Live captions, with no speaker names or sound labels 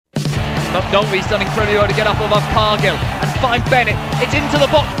McNulty's done incredibly well to get up above Cargill and find Bennett. It's into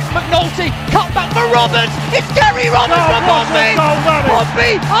the box. McNulty, cut back for Roberts. It's Gary Roberts for Pompey.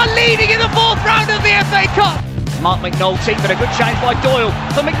 Pompey are leading in the fourth round of the FA Cup. Mark McNulty, but a good chance by Doyle.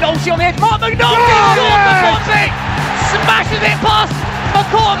 For McNulty on the edge. Mark McNulty scores for Pompey. Smashes it past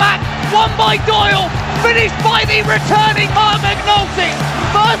McCormack. Won by Doyle. Finished by the returning Mark McNulty.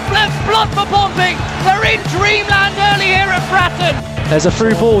 First left blood for Pompey. They're in dreamland early here at Bratton. There's a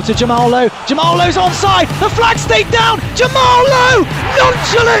through ball to Jamal Lowe. Jamal Lowe's onside. The flag's stayed down. Jamal Lowe,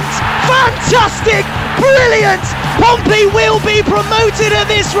 nonchalant, fantastic, brilliant. Pompey will be promoted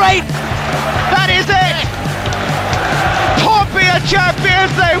at this rate. That is it. Pompey are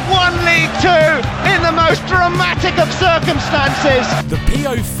champions. They won League Two in the most dramatic of circumstances. The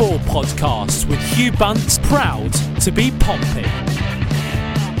PO4 podcast with Hugh Bunce, proud to be Pompey.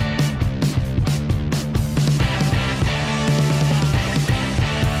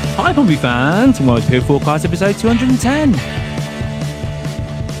 Hi Pompey fans, and welcome to PO4 Podcast episode 210.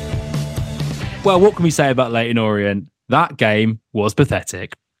 Well, what can we say about Leyton Orient? That game was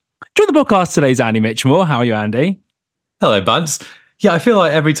pathetic. During the podcast today is Andy Mitchell. How are you, Andy? Hello, Buds. Yeah, I feel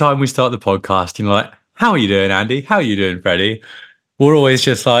like every time we start the podcast, you're like, how are you doing, Andy? How are you doing, Freddie? We're always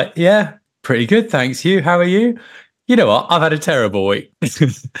just like, yeah, pretty good, thanks. You, how are you? You know what? I've had a terrible week.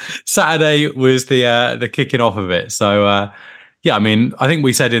 Saturday was the kicking off of it. So, yeah, I mean, I think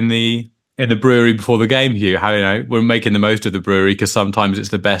we said in the brewery before the game, Hugh, how we're making the most of the brewery because sometimes it's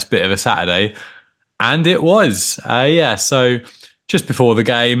the best bit of a Saturday, and it was. Yeah, so just before the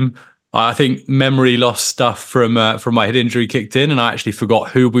game, I think memory loss stuff from my head injury kicked in, and I actually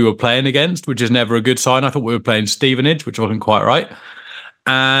forgot who we were playing against, which is never a good sign. I thought we were playing Stevenage, which wasn't quite right.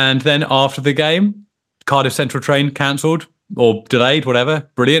 And then after the game, Cardiff Central train cancelled or delayed, whatever.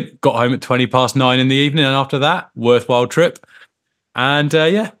 Brilliant. Got home at 9:20 in the evening, and after that, worthwhile trip. And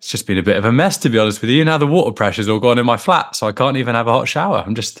yeah, it's just been a bit of a mess, to be honest with you. Now the water pressure's all gone in my flat, so I can't even have a hot shower.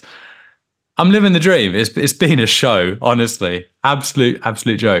 I'm living the dream. It's been a show, honestly. Absolute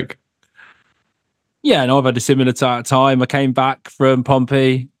joke. Yeah, no, I've had a similar time. I came back from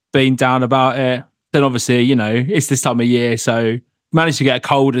Pompey, been down about it. Then obviously, it's this time of year, so managed to get a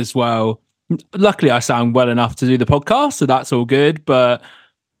cold as well. Luckily, I sound well enough to do the podcast, so that's all good. But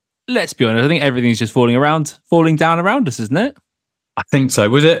let's be honest, I think everything's just falling down around us, isn't it? I think so.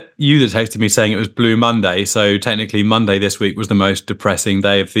 Was it you that texted me saying it was Blue Monday? So technically Monday this week was the most depressing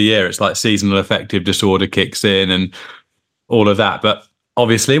day of the year. It's like seasonal affective disorder kicks in and all of that. But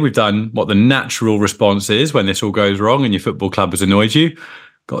obviously we've done what the natural response is when this all goes wrong and your football club has annoyed you.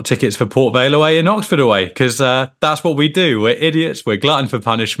 Got tickets for Port Vale away and Oxford away because that's what we do. We're idiots. We're glutton for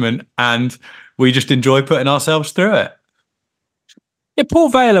punishment and we just enjoy putting ourselves through it. Yeah,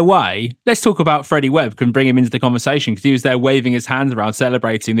 Port Vale away. Let's talk about Freddie Webb. Can bring him into the conversation because he was there waving his hands around,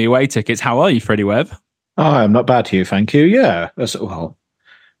 celebrating the away tickets. How are you, Freddie Webb? I'm not bad, Hugh. Thank you. Yeah. Well,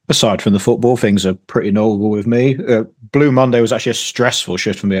 aside from the football, things are pretty normal with me. Blue Monday was actually a stressful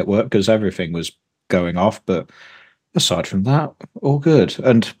shift for me at work because everything was going off. But aside from that, all good.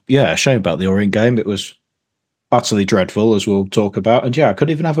 And yeah, shame about the Orient game. It was utterly dreadful, as we'll talk about. And yeah, I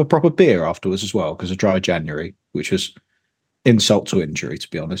couldn't even have a proper beer afterwards as well because of dry January, which was insult to injury, to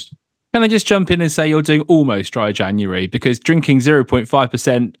be honest. Can I just jump in and say you're doing almost dry January because drinking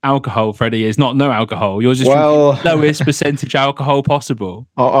 0.5% alcohol, Freddie, is not no alcohol. You're just drinking the lowest percentage alcohol possible.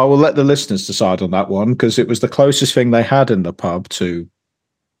 I will let the listeners decide on that one because it was the closest thing they had in the pub to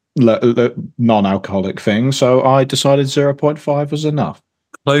non-alcoholic thing. So I decided 0.5 was enough.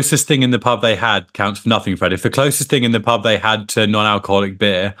 Closest thing in the pub they had counts for nothing, Fred. If the closest thing in the pub they had to non-alcoholic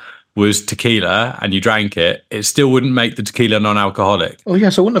beer was tequila and you drank it, it still wouldn't make the tequila non-alcoholic. Oh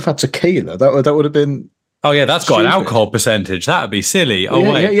yes, I wouldn't have had tequila. That would have been. Oh yeah, that's got an alcohol percentage. That would be silly.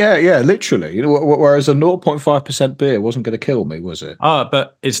 Oh wait, yeah, literally. Whereas a 0.5% beer wasn't going to kill me, was it?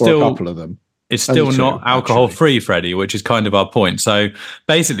 But it's still a couple of them. It's still not alcohol-free, Freddie, which is kind of our point. So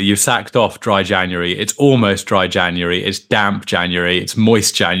basically, you've sacked off dry January. It's almost dry January. It's damp January. It's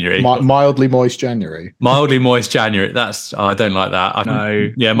moist January. Mildly moist January. Mildly moist January. I don't like that.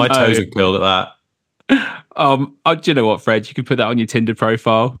 My toes are killed at that. Do you know what, Fred? You can put that on your Tinder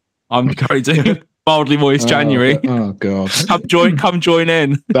profile. I'm going to mildly moist January. Oh God! Come join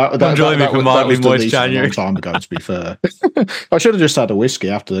in. Come join me for mildly moist January. A long time ago, to be fair. I should have just had a whiskey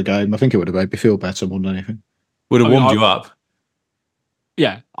after the game. I think it would have made me feel better more than anything. Would have warmed you up.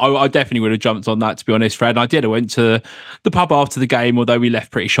 Yeah, I definitely would have jumped on that, to be honest, Fred. I went to the pub after the game, although we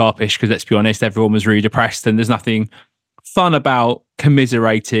left pretty sharpish because, let's be honest, everyone was really depressed and there's nothing fun about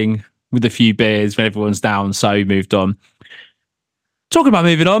commiserating with a few beers when everyone's down, so we moved on. Talking about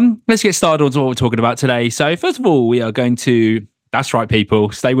moving on, let's get started on what we're talking about today. So first of all, we are going to That's right,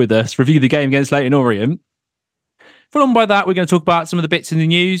 people. Stay with us. Review the game against Leyton Orient. Following by that, we're going to talk about some of the bits in the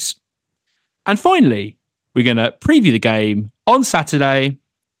news. And finally, we're going to preview the game on Saturday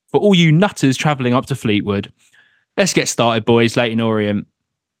for all you nutters travelling up to Fleetwood. Let's get started, boys. Leyton Orient.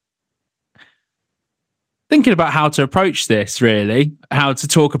 Thinking about how to approach this, really, how to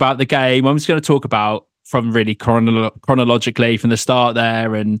talk about the game. I'm just going to talk about from really chronologically from the start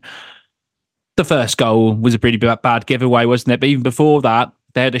there. And the first goal was a pretty bad giveaway, wasn't it? But even before that,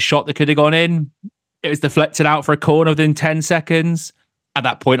 they had a shot that could have gone in. It was deflected out for a corner within 10 seconds. At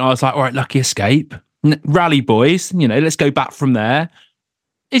that point, I was like, all right, lucky escape. Rally, boys. Let's go back from there.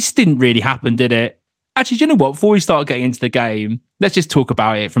 It just didn't really happen, did it? Actually, do you know what? Before we start getting into the game, let's just talk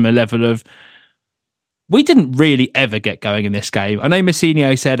about it from a level of we didn't really ever get going in this game. I know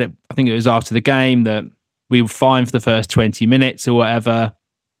Messinio said, I think it was after the game, that we were fine for the first 20 minutes or whatever.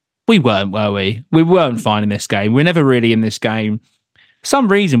 We weren't, were we? We weren't fine in this game. We're never really in this game. For some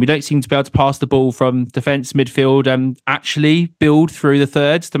reason, we don't seem to be able to pass the ball from defence, midfield, and actually build through the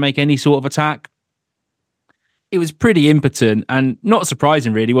thirds to make any sort of attack. It was pretty impotent and not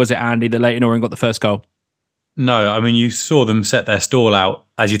surprising, really, was it, Andy, that Leyton Orient got the first goal? No, I mean, you saw them set their stall out.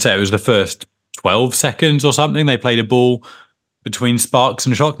 As you say, it was the first 12 seconds or something. They played a ball between Sparks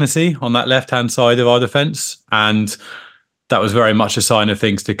and Shocknessy on that left-hand side of our defence. And that was very much a sign of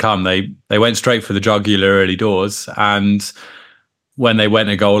things to come. They went straight for the jugular early doors. And when they went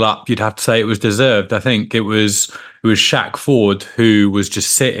a goal up, you'd have to say it was deserved. I think it was Shaq Ford who was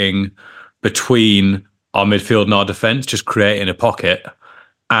just sitting between our midfield and our defence, just creating a pocket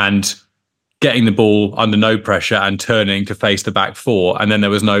and getting the ball under no pressure and turning to face the back four. And then there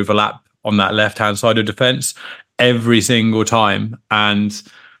was an overlap on that left-hand side of defence every single time. And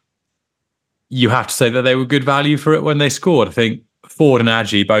you have to say that they were good value for it when they scored. I think Ford and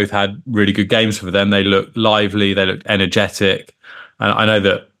Adji both had really good games for them. They looked lively, they looked energetic. And I know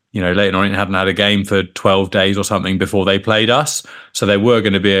that, Leyton Orient hadn't had a game for 12 days or something before they played us. So they were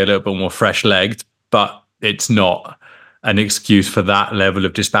going to be a little bit more fresh-legged, but it's not an excuse for that level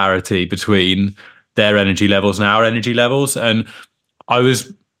of disparity between their energy levels and our energy levels. And I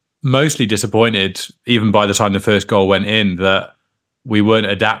was mostly disappointed, even by the time the first goal went in, that we weren't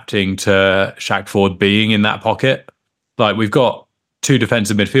adapting to Shaq Ford being in that pocket. Like, we've got two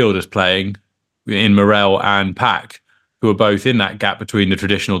defensive midfielders playing in Morel and Pack, who are both in that gap between the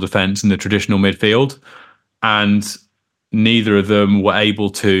traditional defence and the traditional midfield. And neither of them were able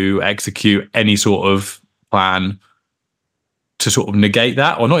to execute any sort of plan to sort of negate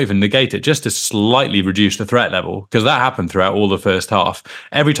that, or not even negate it, just to slightly reduce the threat level, because that happened throughout all the first half.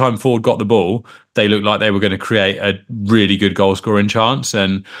 Every time Ford got the ball, they looked like they were going to create a really good goal scoring chance.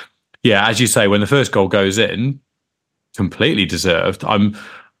 And yeah, as you say, when the first goal goes in, completely deserved.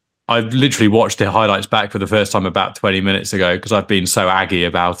 I've literally watched the highlights back for the first time about 20 minutes ago because I've been so aggy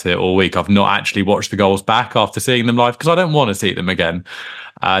about it all week. I've not actually watched the goals back after seeing them live because I don't want to see them again.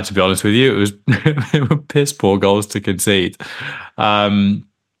 To be honest with you, it were piss poor goals to concede. But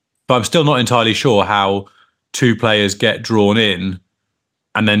I'm still not entirely sure how two players get drawn in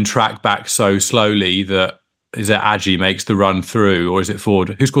and then track back so slowly that is it Adji makes the run through, or is it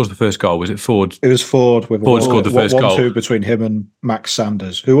Ford? Who scores the first goal? Was it Ford? It was Ford. Ford scored the first goal. 1-2 between him and Max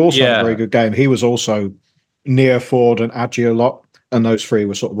Sanders, who also had a very good game. He was also near Ford and Adji a lot, and those three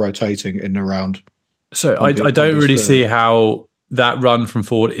were sort of rotating in and around. So I don't really see how that run from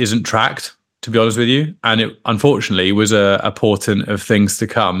Ford isn't tracked, to be honest with you. And it, unfortunately, was a portent of things to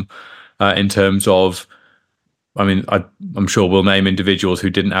come in terms of, I mean, I'm sure we'll name individuals who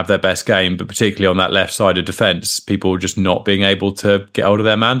didn't have their best game, but particularly on that left side of defence, people just not being able to get hold of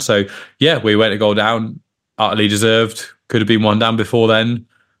their man. So, yeah, we went a goal down, utterly deserved. Could have been one down before then.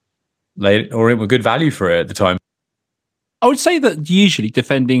 Leyton Orient were good value for it at the time. I would say that usually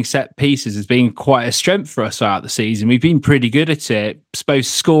defending set pieces has been quite a strength for us throughout the season. We've been pretty good at it, both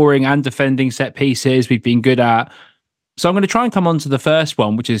scoring and defending set pieces. We've been good at. So I'm going to try and come on to the first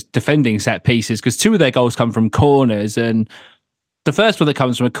one, which is defending set pieces, because two of their goals come from corners. And the first one that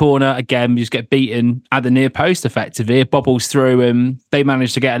comes from a corner, again, you just get beaten at the near post effectively. It bobbles through and they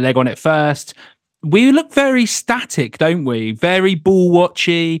manage to get a leg on it first. We look very static, don't we? Very ball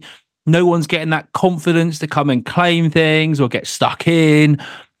watchy. No one's getting that confidence to come and claim things or get stuck in.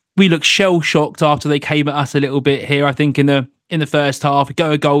 We look shell shocked after they came at us a little bit here. I think in the first half, we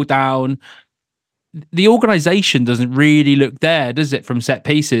go a goal down. The organisation doesn't really look there, does it, from set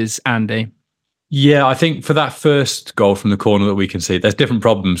pieces, Andy? Yeah, I think for that first goal from the corner that we can see, there's different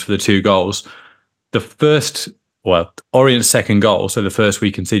problems for the two goals. The first, Orient's second goal, so the first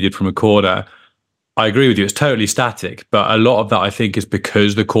we conceded from a corner, I agree with you, it's totally static, but a lot of that I think is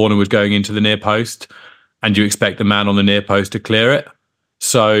because the corner was going into the near post. and you expect the man on the near post to clear it.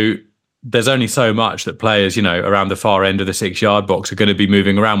 So there's only so much that players, around the far end of the 6-yard box are going to be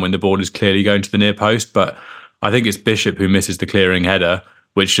moving around when the ball is clearly going to the near post. But I think it's Bishop who misses the clearing header,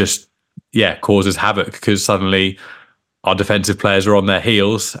 which just, causes havoc, because suddenly our defensive players are on their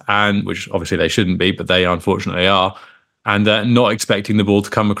heels, and which obviously they shouldn't be, but they unfortunately are, and not expecting the ball to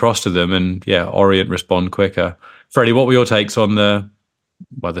come across to them. And Orient respond quicker. Freddie, what were your takes on the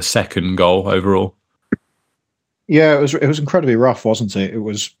second goal overall? Yeah, it was incredibly rough, wasn't it? It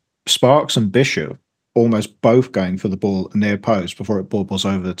was Sparks and Bishop almost both going for the ball at the near post before it bobbles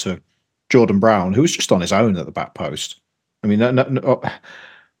over to Jordan Brown, who was just on his own at the back post. I mean, no,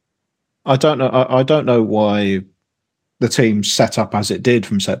 I don't know. I don't know why the team set up as it did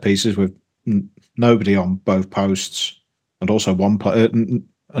from set pieces with nobody on both posts, and also one player,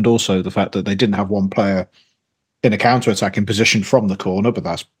 and also the fact that they didn't have one player in a counter-attacking position from the corner. But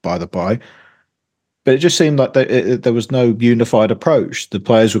that's by the by. But it just seemed like there was no unified approach. The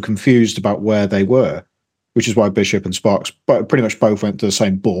players were confused about where they were, which is why Bishop and Sparks pretty much both went to the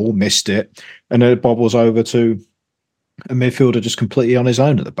same ball, missed it, and then it bobbles over to a midfielder just completely on his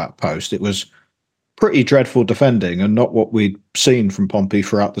own at the back post. It was pretty dreadful defending, and not what we'd seen from Pompey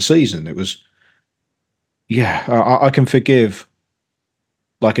throughout the season. It was, I can forgive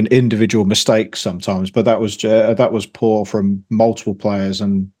like an individual mistake sometimes, but that was poor from multiple players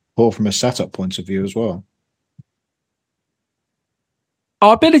and poor from a setup point of view as well.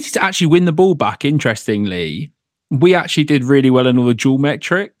 Our ability to actually win the ball back, interestingly, we actually did really well in all the duel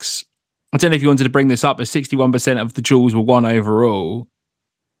metrics. I don't know if you wanted to bring this up, but 61% of the duels were won overall.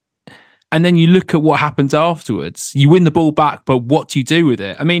 And then you look at what happens afterwards. You win the ball back, but what do you do with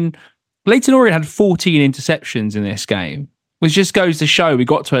it? I mean, Leyton Orient had 14 interceptions in this game, which just goes to show we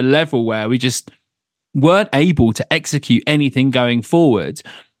got to a level where we just weren't able to execute anything going forward.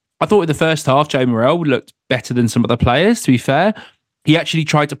 I thought in the first half, Joe Morrell looked better than some other players, to be fair. He actually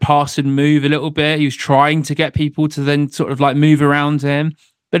tried to pass and move a little bit. He was trying to get people to then sort of like move around him.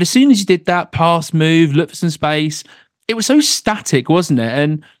 But as soon as he did that, pass, move, look for some space, it was so static, wasn't it?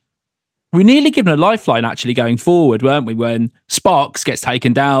 And we're nearly given a lifeline actually going forward, weren't we? When Sparks gets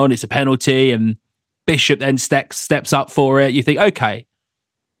taken down, it's a penalty, and Bishop then steps up for it. You think, okay,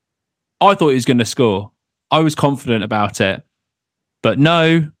 I thought he was going to score. I was confident about it. But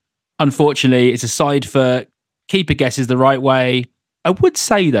no, unfortunately, it's a side foot. Keeper guesses the right way. I would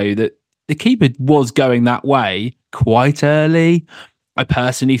say, though, that the keeper was going that way quite early. I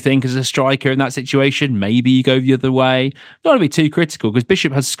personally think as a striker in that situation, maybe you go the other way. Not to be too critical, because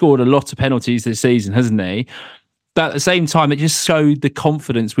Bishop has scored a lot of penalties this season, hasn't he? But at the same time, it just showed the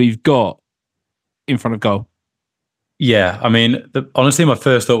confidence we've got in front of goal. Yeah, I mean, honestly, my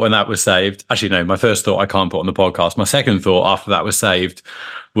first thought when that was saved, actually, no, my first thought I can't put on the podcast. My second thought after that was saved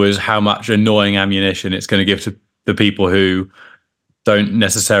was how much annoying ammunition it's going to give to the people who don't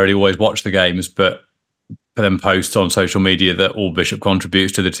necessarily always watch the games, but then post on social media that all Bishop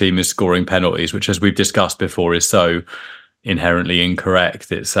contributes to the team is scoring penalties, which, as we've discussed before, is so inherently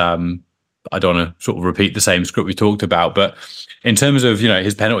incorrect. It's I don't want to sort of repeat the same script we talked about, but in terms of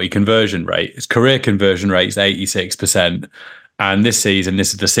his penalty conversion rate, his career conversion rate is 86%, and this season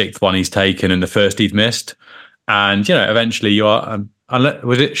this is the 6th one he's taken and the first he's missed. And eventually you are.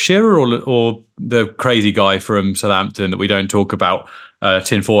 Was it Shearer or the crazy guy from Southampton that we don't talk about,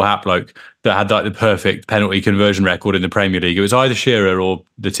 Tin Four Hat bloke, that had like the perfect penalty conversion record in the Premier League? It was either Shearer or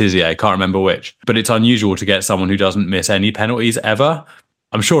Letizia, I can't remember which. But it's unusual to get someone who doesn't miss any penalties ever.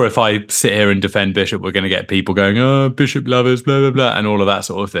 I'm sure if I sit here and defend Bishop, we're going to get people going, oh, Bishop lovers, blah, blah, blah, and all of that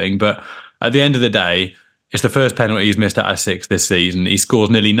sort of thing. But at the end of the day, it's the first penalty he's missed out of 6 this season. He scores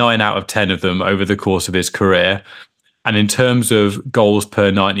nearly 9 out of 10 of them over the course of his career. And in terms of goals per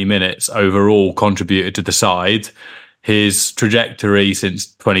 90 minutes overall contributed to the side, his trajectory since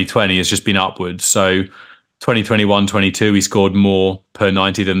 2020 has just been upwards. So 2021-22, he scored more per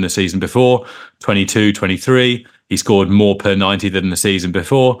 90 than the season before. 22-23, he scored more per 90 than the season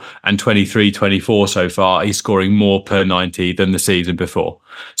before. And 23-24 so far, he's scoring more per 90 than the season before.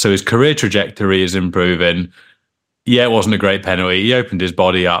 So his career trajectory is improving. Yeah, it wasn't a great penalty. He opened his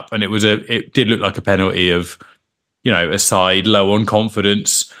body up, and it did look like a penalty of, a side low on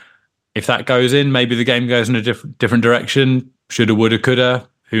confidence. If that goes in, maybe the game goes in a different direction. Shoulda, woulda, coulda.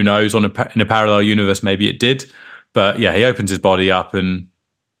 Who knows? In a parallel universe, maybe it did. But yeah, he opens his body up and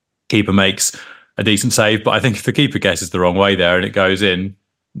keeper makes a decent save. But I think if the keeper guesses the wrong way there and it goes in,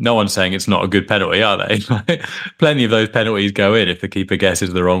 no one's saying it's not a good penalty, are they? Plenty of those penalties go in if the keeper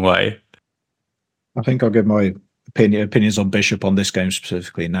guesses the wrong way. I think I'll give my opinions on Bishop on this game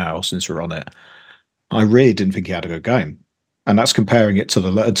specifically now, since we're on it. I really didn't think he had a good game. And that's comparing it to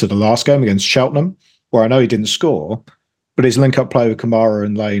the last game against Cheltenham. where I know he didn't score, but his link-up play with Kamara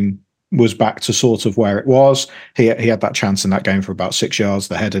and Lane was back to sort of where it was. He had that chance in that game for about 6 yards,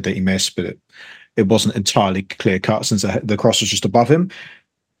 the header that he missed, but it wasn't entirely clear-cut since the cross was just above him.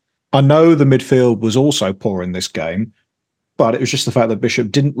 I know the midfield was also poor in this game, but it was just the fact that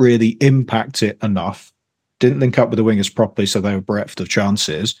Bishop didn't really impact it enough, didn't link up with the wingers properly, so they were bereft of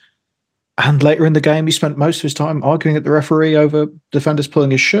chances. And later in the game, he spent most of his time arguing at the referee over defenders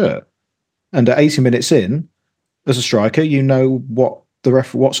pulling his shirt. And at 80 minutes in, as a striker, you know what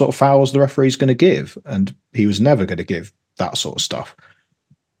sort of fouls the referee's going to give, and he was never going to give that sort of stuff.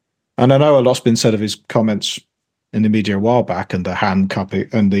 And I know a lot's been said of his comments in the media a while back, and the hand cupping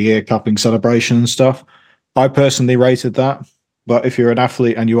and the ear cupping celebration and stuff. I personally rated that, but if you're an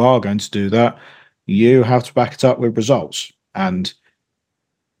athlete and you are going to do that, you have to back it up with results. And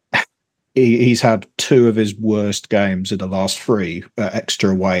he's had 2 of his worst games in the last 3,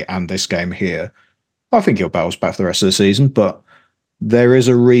 extra away and this game here. I think he'll bounce back for the rest of the season, but there is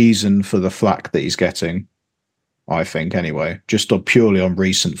a reason for the flack that he's getting, I think, anyway, just purely on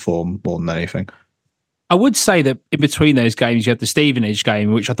recent form more than anything. I would say that in between those games, you had the Stevenage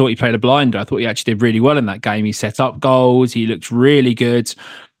game, which I thought he played a blinder. I thought he actually did really well in that game. He set up goals. He looked really good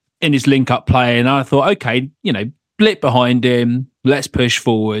in his link-up play. And I thought, okay, blip behind him. Let's push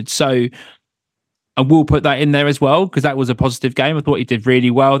forward. So I will put that in there as well, because that was a positive game. I thought he did really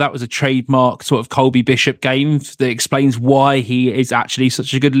well. That was a trademark sort of Colby Bishop game that explains why he is actually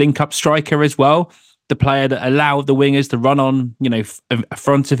such a good link-up striker as well. The player that allowed the wingers to run on, in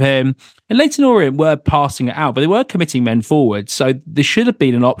front of him. And Leyton Orient were passing it out, but they were committing men forward. So there should have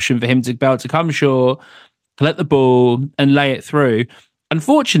been an option for him to be able to come short, collect the ball and lay it through.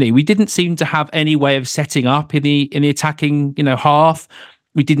 Unfortunately, we didn't seem to have any way of setting up in the attacking, half.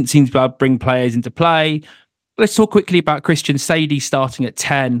 We didn't seem to be able to bring players into play. Let's talk quickly about Christian Sadie starting at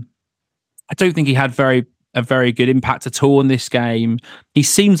 10. I don't think he had a very good impact at all in this game. He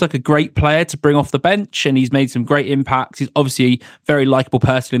seems like a great player to bring off the bench, and he's made some great impacts. He's obviously a very likable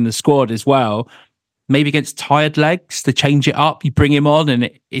person in the squad as well. Maybe against tired legs, to change it up, you bring him on and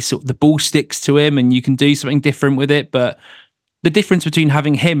it's sort of the ball sticks to him and you can do something different with it. But the difference between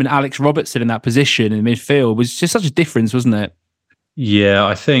having him and Alex Robertson in that position in midfield was just such a difference, wasn't it? Yeah,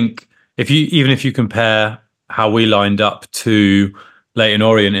 I think if you compare how we lined up to Leyton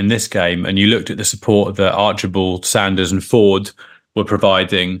Orient in this game, and you looked at the support that Archibald, Sanders and Ford were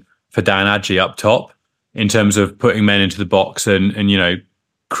providing for Dan Adji up top in terms of putting men into the box and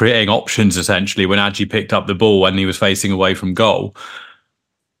creating options, essentially, when Adji picked up the ball when he was facing away from goal,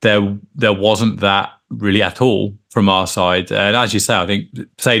 there wasn't that really at all from our side. And as you say, I think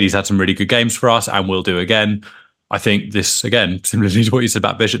Sadie's had some really good games for us and will do again. I think this, again, similarly to what you said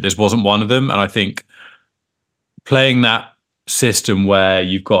about Bishop, this wasn't one of them. And I think playing that system where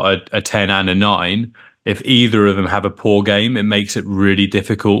you've got a 10 and a 9, if either of them have a poor game, it makes it really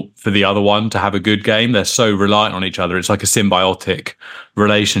difficult for the other one to have a good game. They're so reliant on each other. It's like a symbiotic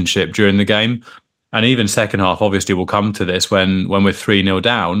relationship during the game. And even second half, obviously, we'll come to this when we're 3-0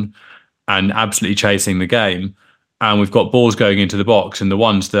 down and absolutely chasing the game. And we've got balls going into the box, and the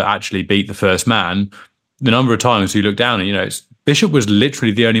ones that actually beat the first man, the number of times you look down and, Bishop was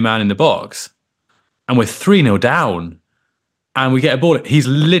literally the only man in the box. And we're 3-0 down. And we get a ball. He's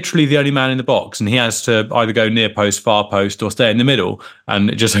literally the only man in the box, and he has to either go near post, far post, or stay in the middle. And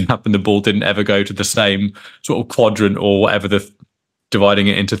it just happened the ball didn't ever go to the same sort of quadrant or whatever dividing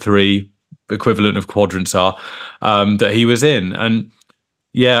it into 3 equivalent of quadrants are that he was in. And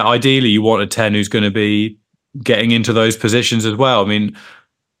yeah, ideally you want a 10 who's going to be getting into those positions as well. I mean,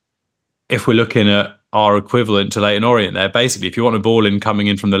 if we're looking at our equivalent to Leyton Orient there, basically, if you want a ball in coming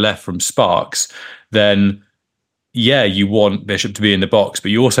in from the left from Sparks, then yeah, you want Bishop to be in the box,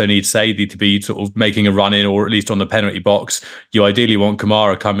 but you also need Sadie to be sort of making a run in, or at least on the penalty box. You ideally want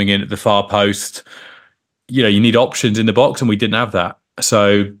Kamara coming in at the far post. You need options in the box, and we didn't have that.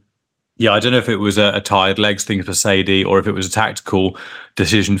 So yeah, I don't know if it was a tired legs thing for Sadie or if it was a tactical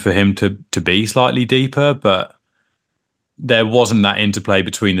decision for him to be slightly deeper, but there wasn't that interplay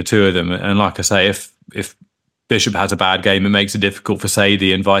between the two of them. And like I say, if Bishop has a bad game, it makes it difficult for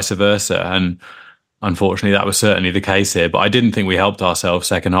Sadie and vice versa. And unfortunately, that was certainly the case here. But I didn't think we helped ourselves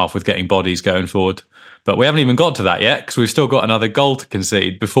second half with getting bodies going forward. But we haven't even got to that yet, because we've still got another goal to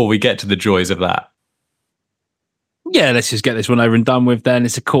concede before we get to the joys of that. Yeah, let's just get this one over and done with then.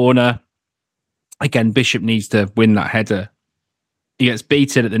 It's a corner. Again, Bishop needs to win that header. He gets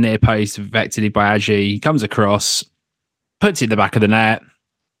beaten at the near post, effectively by Adji. He comes across, puts it in the back of the net.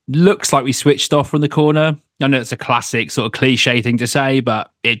 Looks like we switched off from the corner. I know it's a classic sort of cliche thing to say,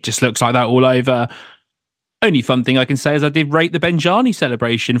 but it just looks like that all over. Only fun thing I can say is I did rate the Benjani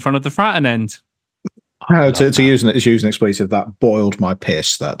celebration in front of the Fratton end. To use an expletive, that boiled my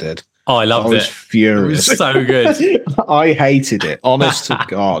piss. That did. Oh, I loved it. I was furious. It was so good. I hated it. Honest to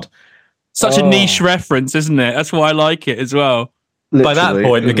God. Such a niche reference, isn't it? That's why I like it as well. By that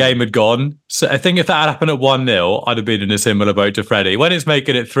point, the game had gone. So I think if that had happened at 1-0, I'd have been in a similar boat to Freddie. When it's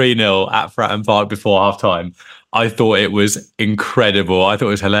making it 3-0 at Fratton Park before half-time, I thought it was incredible. I thought it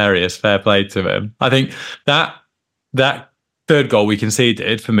was hilarious. Fair play to him. I think that third goal we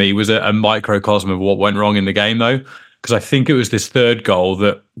conceded, for me, was a microcosm of what went wrong in the game, though. Because I think it was this third goal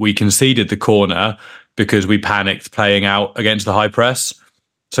that we conceded the corner because we panicked playing out against the high press.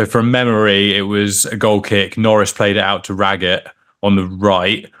 So from memory, it was a goal kick. Norris played it out to Raggett on the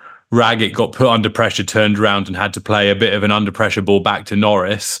right. Raggett got put under pressure, turned around and had to play a bit of an under pressure ball back to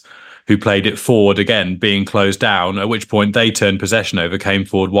Norris, who played it forward again, being closed down, at which point they turned possession over, came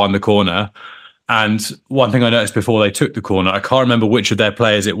forward, won the corner. And one thing I noticed before they took the corner, I can't remember which of their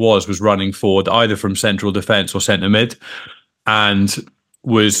players it was running forward, either from central defence or centre mid, and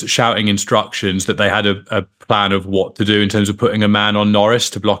was shouting instructions that they had a plan of what to do in terms of putting a man on Norris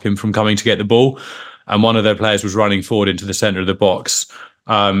to block him from coming to get the ball. And one of their players was running forward into the centre of the box.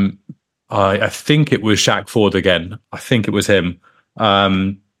 I think it was Shaq Ford again. I think it was him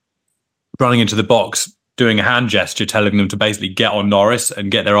running into the box, doing a hand gesture, telling them to basically get on Norris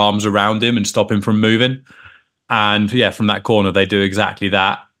and get their arms around him and stop him from moving. And yeah, from that corner, they do exactly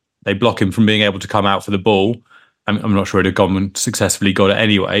that. They block him from being able to come out for the ball. I'm not sure he'd have gone and successfully got it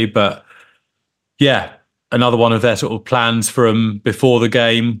anyway, but yeah, another one of their sort of plans from before the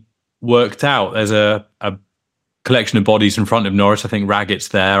game worked out. There's a collection of bodies in front of Norris. I think Raggett's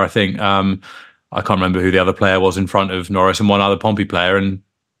there. I think I can't remember who the other player was in front of Norris, and one other Pompey player, and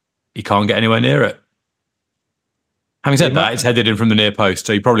he can't get anywhere near it. Having said that, it's headed in from the near post,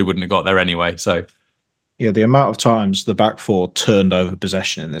 so he probably wouldn't have got there anyway. So yeah, the amount of times the back four turned over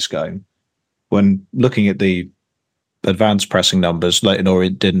possession in this game, when looking at the advanced pressing numbers, Leyton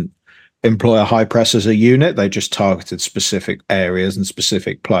Orient didn't employ a high press as a unit. They just targeted specific areas and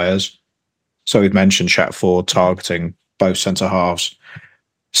specific players. So we've mentioned Shaq Ford targeting both centre halves,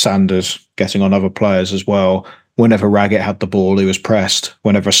 Sanders getting on other players as well. Whenever Raggett had the ball, he was pressed.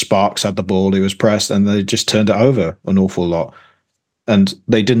 Whenever Sparks had the ball, he was pressed, and they just turned it over an awful lot. And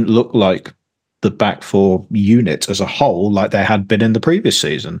they didn't look like the back four unit as a whole like they had been in the previous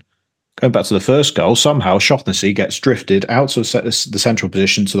season. Going back to the first goal, somehow Shaughnessy gets drifted out of the central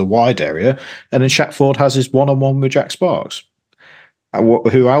position to the wide area, and then Shaq Ford has his one-on-one with Jack Sparks.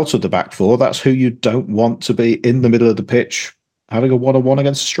 Who out of the back four, that's who you don't want to be in the middle of the pitch having a one-on-one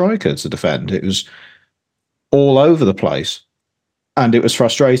against a striker to defend. It was all over the place. And it was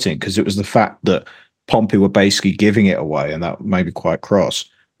frustrating because it was the fact that Pompey were basically giving it away, and that made me quite cross.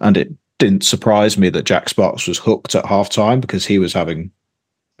 And it didn't surprise me that Jack Sparks was hooked at half-time because he was having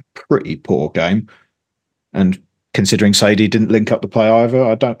pretty poor game, and considering Sadie didn't link up the play either,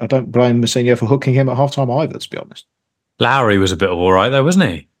 I don't blame Mousinho for hooking him at halftime either, to be honest. Lowry was a bit of all right though, wasn't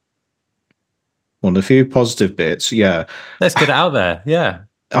he? One of the few positive bits, yeah. Let's get it out there, yeah.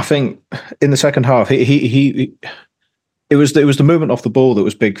 I think in the second half, it was the movement off the ball that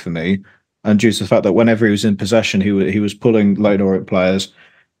was big for me, and due to the fact that whenever he was in possession, he was pulling Leyton Orient players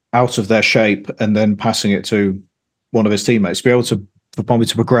out of their shape and then passing it to one of his teammates to be able to for Pompey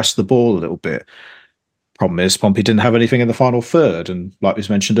to progress the ball a little bit. Problem is, Pompey didn't have anything in the final third, and like we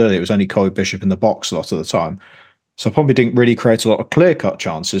mentioned earlier, it was only Corey Bishop in the box a lot of the time. So Pompey didn't really create a lot of clear-cut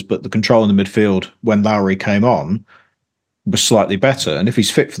chances, but the control in the midfield when Lowry came on was slightly better. And if he's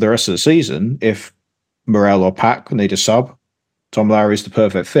fit for the rest of the season, if Morel or Pack need a sub, Tom Lowry's the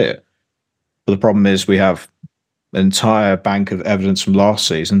perfect fit. But the problem is we have an entire bank of evidence from last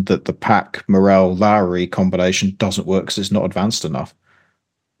season that the Pack, Morel, Lowry combination doesn't work because it's not advanced enough.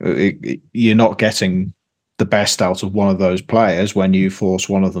 You're not getting the best out of one of those players when you force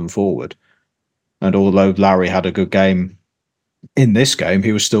one of them forward. And although Lowry had a good game in this game,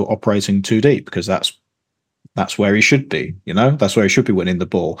 he was still operating too deep because that's where he should be, That's where he should be winning the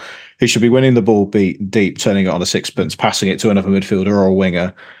ball. He should be winning the ball deep, turning it on a sixpence, passing it to another midfielder or a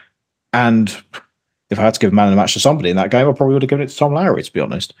winger. And if I had to give a man of the match to somebody in that game, I probably would have given it to Tom Lowry, to be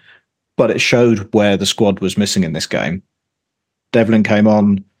honest. But it showed where the squad was missing in this game. Devlin came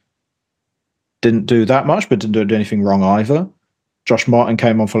on, didn't do that much, but didn't do anything wrong either. Josh Martin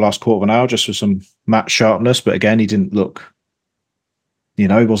came on for the last quarter of an hour just for some match sharpness, but again, he didn't look, he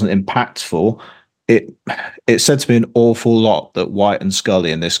wasn't impactful. It said to me an awful lot that White and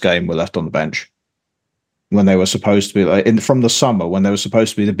Scully in this game were left on the bench when they were supposed to be, from the summer, when they were supposed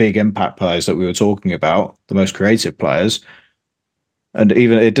to be the big impact players that we were talking about, the most creative players. And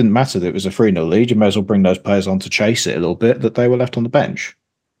even it didn't matter that it was a 3-0 lead. You may as well bring those players on to chase it a little bit, that they were left on the bench.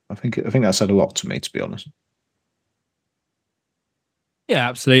 I think that said a lot to me, to be honest. Yeah,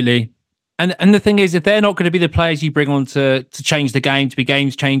 absolutely. And the thing is, if they're not going to be the players you bring on to change the game, to be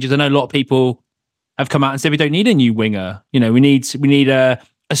games changers, I know a lot of people have come out and said we don't need a new winger. You know, we need a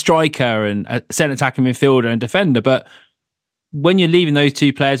striker and a centre attacking midfielder and defender. But when you're leaving those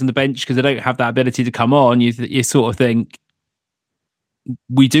two players on the bench because they don't have that ability to come on, you sort of think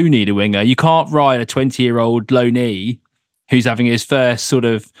we do need a winger. You can't ride a 20-year-old loanee who's having his first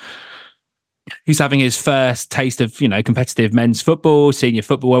taste of, competitive men's football, senior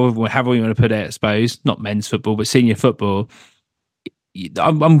football, however you want to put it, I suppose. Not men's football, but senior football.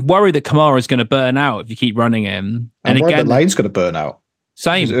 I'm worried that Kamara is going to burn out if you keep running him. And I'm worried that Lane's going to burn out.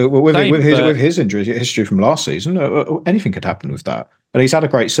 Same. With his injury history from last season, anything could happen with that. And he's had a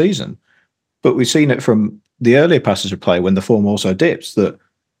great season. But we've seen it from the earlier passages of play when the form also dips, that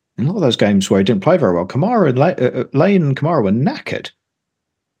in a lot of those games where he didn't play very well, Lane and Kamara were knackered.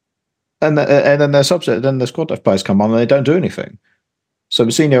 And then their subset, then the squad depth players come on and they don't do anything. So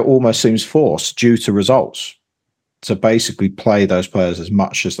Mourinho almost seems forced, due to results, to basically play those players as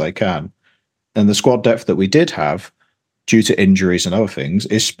much as they can. And the squad depth that we did have, due to injuries and other things,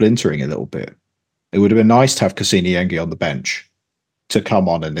 is splintering a little bit. It would have been nice to have Cassini Yengi on the bench to come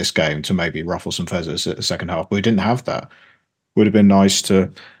on in this game to maybe ruffle some feathers at the second half. But we didn't have that. Would have been nice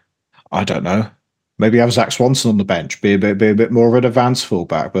to, I don't know, maybe have Zach Swanson on the bench, be a bit more of an advanced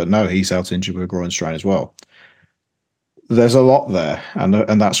fullback. But no, he's out injured with a groin strain as well. There's a lot there, and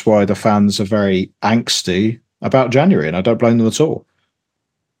that's why the fans are very angsty about January, and I don't blame them at all.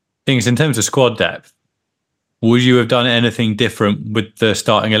 Things in terms of squad depth, would you have done anything different with the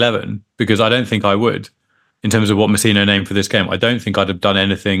starting 11? Because I don't think I would. In terms of what Mourinho named for this game, I don't think I'd have done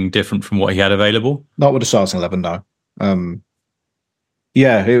anything different from what he had available. Not with the starting 11, no.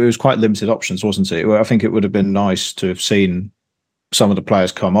 Yeah, it was quite limited options, wasn't it? I think it would have been nice to have seen some of the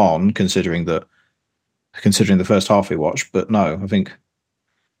players come on, considering the first half we watched. But no, I think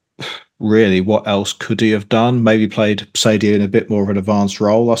really, what else could he have done? Maybe played Sadie in a bit more of an advanced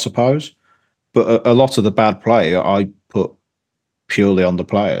role, I suppose. But a lot of the bad play I put purely on the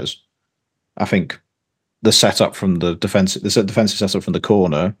players. I think the setup from the defensive setup from the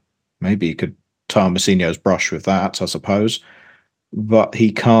corner, maybe he could tar Mourinho's brush with that, I suppose. But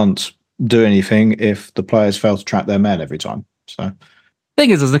he can't do anything if the players fail to track their men every time. So, thing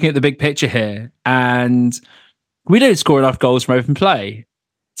is, I was looking at the big picture here, and we don't score enough goals from open play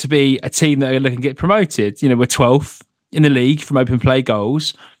to be a team that are looking to get promoted. We're 12th in the league from open play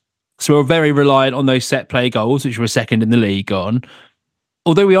goals. So we're very reliant on those set play goals, which we're second in the league on.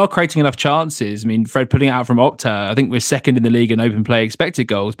 Although we are creating enough chances, I mean, Fred putting it out from Opta, I think we're second in the league in open play expected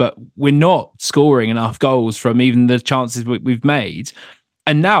goals, but we're not scoring enough goals from even the chances we've made.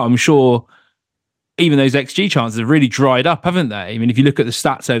 And now I'm sure even those XG chances have really dried up, haven't they? I mean, if you look at the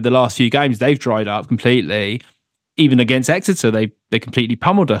stats over the last few games, they've dried up completely. Even against Exeter, they completely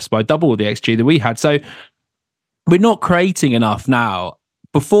pummeled us by double the XG that we had. So we're not creating enough now.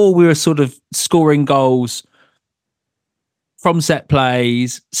 Before we were sort of scoring goals from set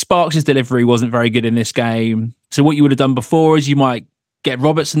plays. Sparks' delivery wasn't very good in this game. So what you would have done before is you might get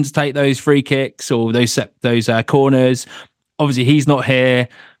Robertson to take those free kicks or those corners. Obviously, he's not here.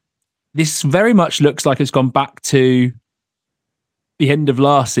 This very much looks like it's gone back to the end of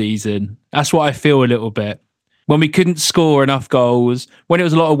last season. That's what I feel a little bit. When we couldn't score enough goals, when it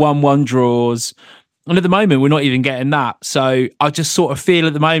was a lot of 1-1 draws. And at the moment, we're not even getting that. So I just sort of feel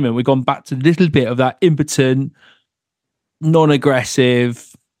at the moment we've gone back to a little bit of that impotent,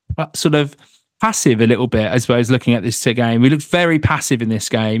 non-aggressive, sort of passive a little bit, I suppose, looking at this game. We looked very passive in this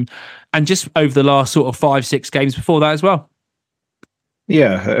game and just over the last sort of 5-6 games before that as well.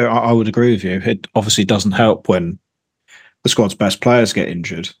 Yeah, I would agree with you. It obviously doesn't help when the squad's best players get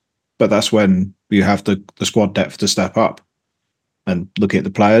injured, but that's when you have the squad depth to step up. And looking at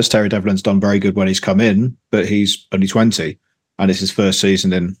the players, Terry Devlin's done very good when he's come in, but he's only 20 and it's his first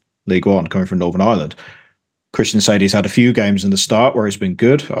season in League One coming from Northern Ireland. Christian Sadie's had a few games in the start where he's been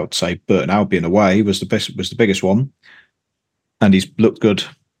good. I would say Burton Albion away was the biggest one. And he's looked good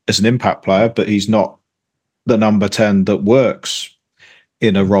as an impact player, but he's not the number 10 that works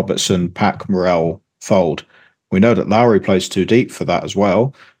in a Robertson, Pack, Morel fold. We know that Lowry plays too deep for that as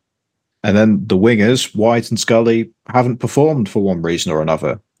well. And then the wingers, White and Scully, haven't performed for one reason or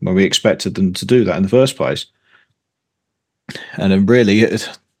another when we expected them to do that in the first place. And then really, the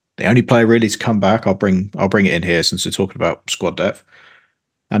only player really to come back, I'll bring it in here since we're talking about squad depth.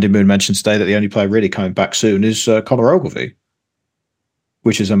 Andy Moon mentioned today that the only player really coming back soon is Conor Ogilvie,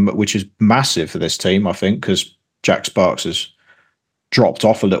 which is massive for this team, I think, because Jack Sparks has dropped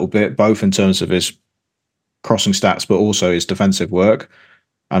off a little bit, both in terms of his crossing stats, but also his defensive work.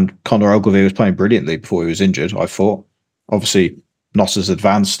 And Conor Ogilvie was playing brilliantly before he was injured, I thought. Obviously, not as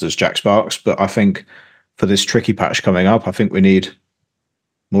advanced as Jack Sparks, but I think for this tricky patch coming up, I think we need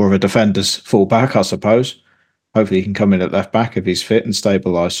more of a defender's fullback, I suppose. Hopefully he can come in at left back if he's fit and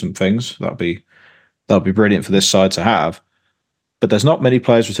stabilise some things. That'll be brilliant for this side to have. But there's not many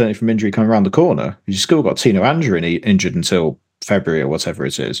players returning from injury coming around the corner. You've still got Tino Andrew injured until February or whatever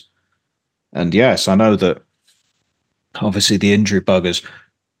it is. And yes, I know that obviously the injury bug has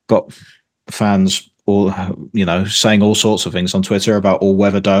got fans all, saying all sorts of things on Twitter about all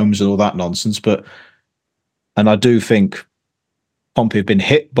weather domes and all that nonsense. And I do think Pompey have been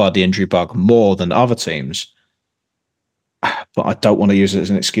hit by the injury bug more than other teams. But I don't want to use it as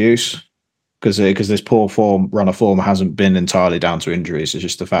an excuse because this poor run of form hasn't been entirely down to injuries. It's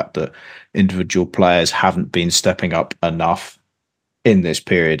just the fact that individual players haven't been stepping up enough in this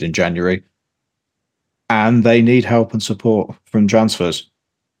period in January. And they need help and support from transfers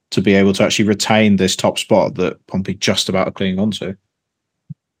to be able to actually retain this top spot that Pompey just about are clinging onto.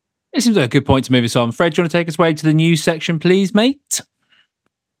 It seems like a good point to move us on. Fred, do you want to take us away to the news section, please, mate?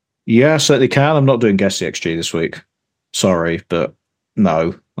 Yeah, certainly can. I'm not doing Guess the XG this week. Sorry, but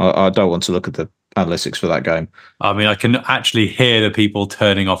no, I don't want to look at the analytics for that game. I mean, I can actually hear the people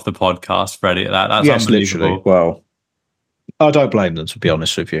turning off the podcast, Freddie. That's yes, unbelievable. Literally. Well, I don't blame them, to be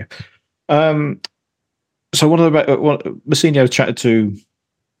honest with you. So Mousinho chatted to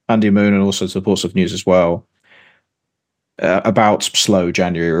Andy Moon and also to Portsmouth News as well about slow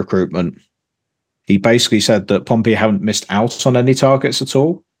January recruitment. He basically said that Pompey haven't missed out on any targets at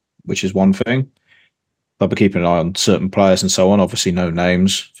all, which is one thing. They'll be keeping an eye on certain players and so on. Obviously, no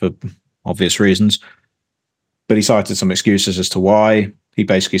names for obvious reasons. But he cited some excuses as to why. He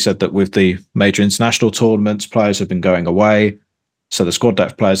basically said that with the major international tournaments, players have been going away. So the squad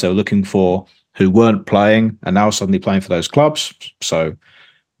depth players they were looking for who weren't playing are now suddenly playing for those clubs. So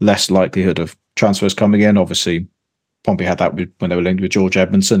less likelihood of transfers coming in. Obviously, Pompey had that when they were linked with George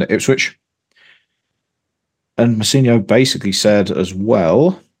Edmondson at Ipswich. And Mousinho basically said as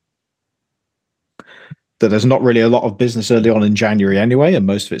well that there's not really a lot of business early on in January anyway, and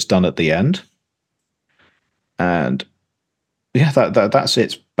most of it's done at the end. And yeah, that's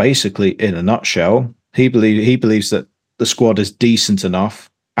it basically in a nutshell. He believes that the squad is decent enough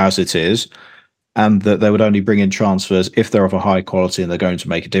as it is, and that they would only bring in transfers if they're of a high quality and they're going to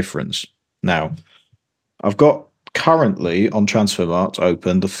make a difference. Now, I've got currently on Transfermarkt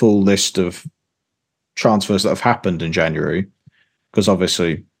open the full list of transfers that have happened in January, because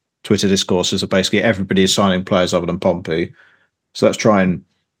obviously Twitter discourses are basically everybody is signing players other than Pompey. So let's try and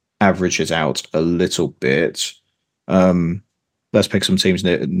average it out a little bit. Let's pick some teams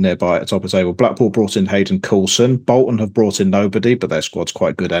nearby at the top of the table. Blackpool brought in Hayden Coulson. Bolton have brought in nobody, but their squad's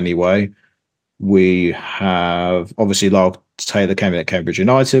quite good anyway. We have, obviously, Lyle Taylor came in at Cambridge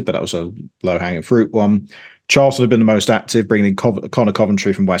United, but that was a low-hanging fruit one. Charlton have been the most active, bringing in Connor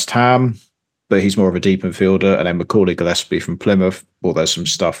Coventry from West Ham, but he's more of a deep infielder. And then Macaulay Gillespie from Plymouth. Well, there's some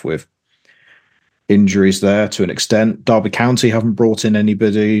stuff with injuries there to an extent. Derby County haven't brought in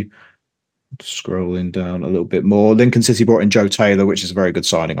anybody. Scrolling down a little bit more. Lincoln City brought in Joe Taylor, which is a very good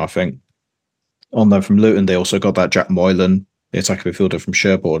signing, I think. On there from Luton, they also got that Jack Moylan, the attacking midfielder from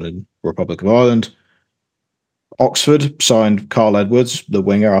Sherborne in Republic of Ireland. Oxford signed Carl Edwards, the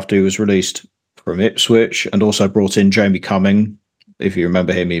winger, after he was released from Ipswich, and also brought in Jamie Cumming. If you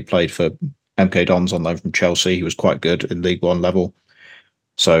remember him, he played for MK Dons on loan from Chelsea. He was quite good in League One level.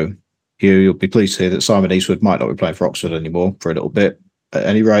 So you'll be pleased to hear that Simon Eastwood might not be playing for Oxford anymore for a little bit. At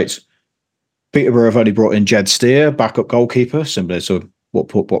any rate, Peterborough have only brought in Jed Steer, backup goalkeeper, similar to what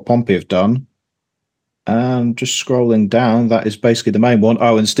Pompey have done. And just scrolling down, that is basically the main one.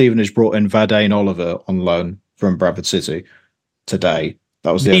 Oh, and Stevenage brought in Vadane Oliver on loan from Bradford City today.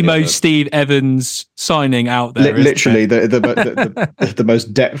 That was the most Steve Evans signing out there. Literally, the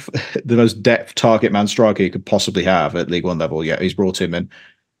most depth target man striker you could possibly have at League One level. Yeah, he's brought him in,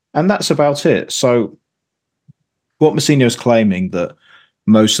 and that's about it. So, what Mousinho is claiming that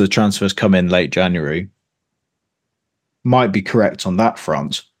most of the transfers come in late January might be correct on that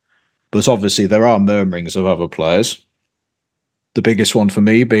front, but obviously there are murmurings of other players. The biggest one for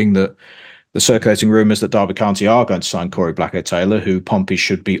me being that the circulating rumours that Derby County are going to sign Corey Blackett-Taylor, who Pompey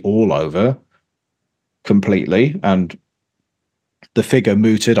should be all over completely. And the figure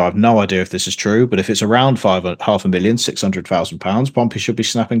mooted, I have no idea if this is true, but if it's around £500,000, £600,000, Pompey should be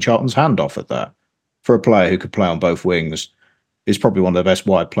snapping Charlton's hand off at that. For a player who could play on both wings, is probably one of the best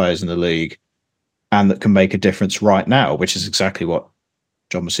wide players in the league and that can make a difference right now, which is exactly what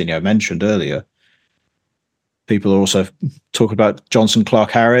John Mousinho mentioned earlier. People are also talking about Johnson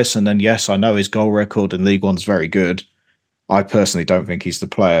Clark-Harris, and then, yes, I know his goal record in League One's very good. I personally don't think he's the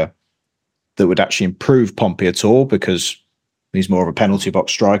player that would actually improve Pompey at all, because he's more of a penalty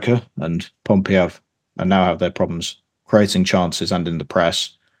box striker, and Pompey now have their problems creating chances and in the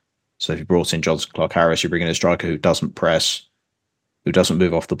press. So if you brought in Johnson Clark-Harris, you bring in a striker who doesn't press, who doesn't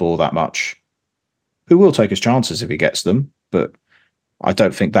move off the ball that much, who will take his chances if he gets them. But I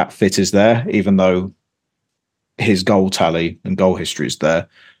don't think that fit is there, even though his goal tally and goal history is there.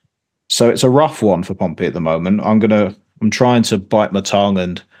 So it's a rough one for Pompey at the moment. I'm trying to bite my tongue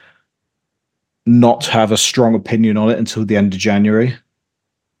and not have a strong opinion on it until the end of January,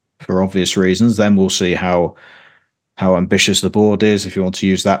 for obvious reasons. Then we'll see how ambitious the board is, if you want to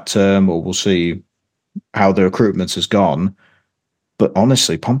use that term, or we'll see how the recruitment has gone. But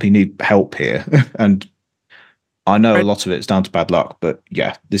honestly, Pompey need help here. And I know a lot of it's down to bad luck, but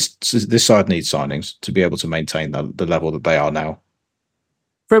yeah, this side needs signings to be able to maintain the level that they are now.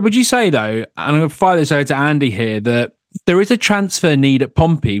 Fred, would you say, though, and I'm going to fire this over to Andy here, that there is a transfer need at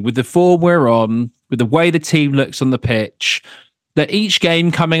Pompey with the form we're on, with the way the team looks on the pitch, that each game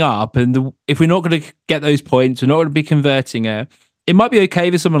coming up, and if we're not going to get those points, we're not going to be converting it, it might be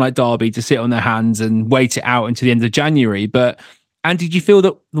okay for someone like Derby to sit on their hands and wait it out until the end of January. But Andy, do you feel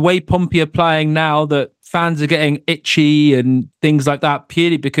that the way Pompey are playing now, that fans are getting itchy and things like that,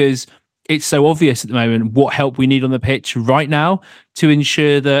 purely because it's so obvious at the moment what help we need on the pitch right now to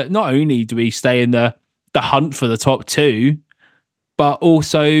ensure that not only do we stay in the hunt for the top two, but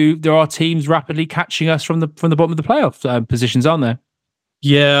also there are teams rapidly catching us from the bottom of the playoff positions, aren't there?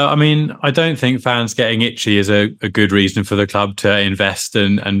 Yeah, I mean, I don't think fans getting itchy is a good reason for the club to invest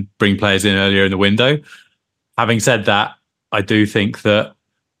and bring players in earlier in the window. Having said that, I do think that,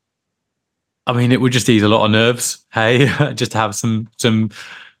 I mean, it would just ease a lot of nerves, hey, just to have some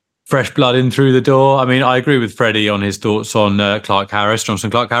fresh blood in through the door. I mean, I agree with Freddie on his thoughts on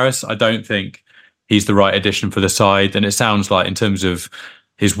Johnson Clark-Harris. I don't think he's the right addition for the side. And it sounds like, in terms of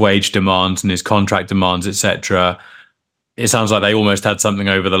his wage demands and his contract demands, etc., it sounds like they almost had something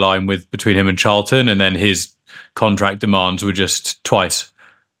over the line between him and Charlton, and then his contract demands were just twice.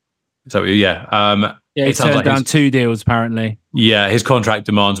 So yeah, he turned down 2 deals apparently. Yeah, his contract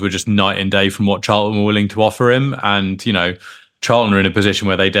demands were just night and day from what Charlton were willing to offer him, and Charlton are in a position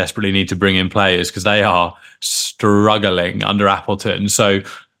where they desperately need to bring in players because they are struggling under Appleton. So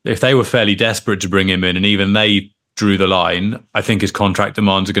if they were fairly desperate to bring him in, and even they drew the line, I think his contract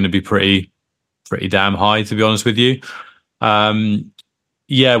demands are going to be pretty damn high, to be honest with you.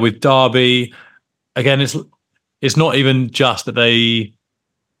 Yeah, with Derby, again, it's not even just that they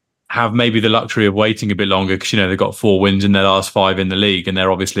have maybe the luxury of waiting a bit longer, because they've got 4 wins in their last 5 in the league, and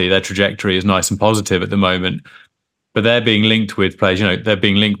their trajectory is nice and positive at the moment. But they're being linked with players. They're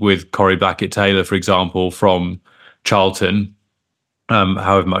being linked with Corey Blackett-Taylor, for example, from Charlton.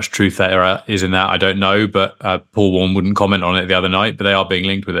 However much truth there is in that, I don't know. But Paul Warne wouldn't comment on it the other night. But they are being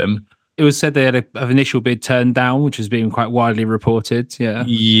linked with him. It was said they had an initial bid turned down, which has been quite widely reported.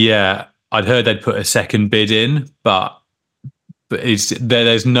 Yeah, I'd heard they'd put a second bid in, but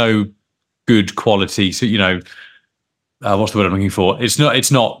there's no good quality. So what's the word I'm looking for? It's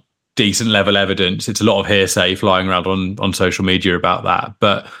not decent level evidence. It's a lot of hearsay flying around on social media about that.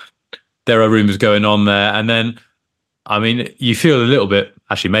 But there are rumours going on there, and then, I mean, you feel a little bit,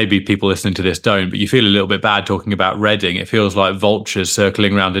 actually maybe people listening to this don't, but you feel a little bit bad talking about Reading. It feels like vultures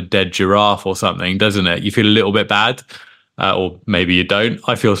circling around a dead giraffe or something, doesn't it? You feel a little bit bad, or maybe you don't.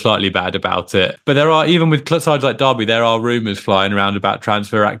 I feel slightly bad about it. But there are, even with sides like Derby, there are rumours flying around about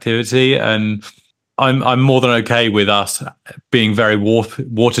transfer activity, and I'm more than okay with us being very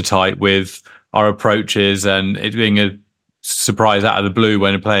watertight with our approaches and it being a surprise out of the blue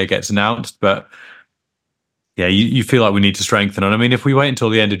when a player gets announced. But yeah, you feel like we need to strengthen. And I mean, if we wait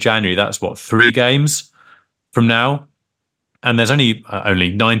until the end of January, that's 3 games from now. And there's only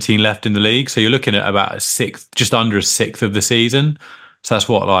 19 left in the league. So you're looking at about just under a sixth of the season. So that's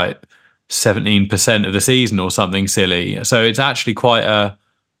 17% of the season or something silly. So it's actually quite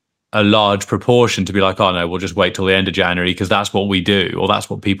a large proportion to be like, oh no, we'll just wait till the end of January because that's what we do, or that's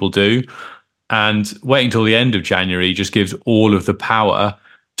what people do. And waiting till the end of January just gives all of the power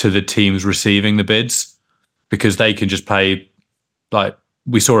to the teams receiving the bids, because they can just pay, like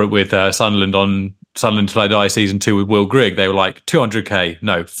we saw it with Sunderland on Sunderland Till I Die season 2 with Will Grigg. They were like 200k,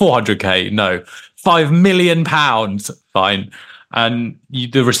 no, 400k, no, £5 million, fine. And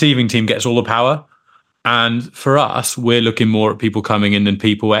the receiving team gets all the power. And for us, we're looking more at people coming in than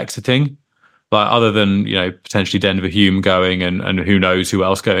people exiting. Like, other than, potentially Denver Hume going and who knows who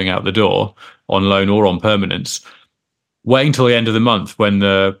else going out the door on loan or on permanence. Waiting till the end of the month when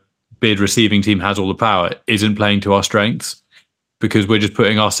the bid receiving team has all the power isn't playing to our strengths, because we're just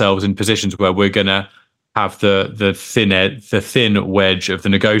putting ourselves in positions where we're going to have the thin wedge of the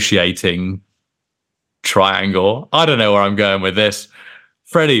negotiating triangle. I don't know where I'm going with this.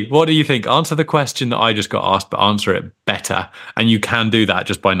 Freddie, what do you think? Answer the question that I just got asked, but answer it better. And you can do that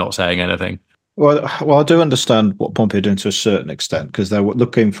just by not saying anything. Well, I do understand what Pompey are doing to a certain extent, because they're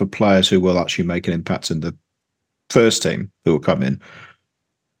looking for players who will actually make an impact in the first team who will come in.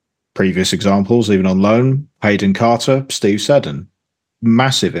 Previous examples, even on loan, Hayden Carter, Steve Seddon.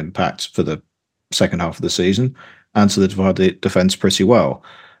 Massive impact for the second half of the season and to the defence pretty well.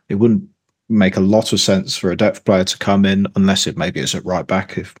 It wouldn't make a lot of sense for a depth player to come in unless it maybe is at right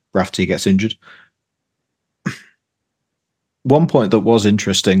back if Rafferty gets injured. One point that was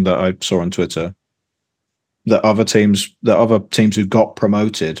interesting that I saw on Twitter, that other teams who got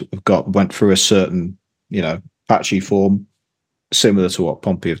promoted went through a certain, patchy form similar to what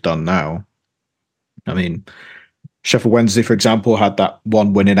Pompey have done now. I mean, Sheffield Wednesday, for example, had that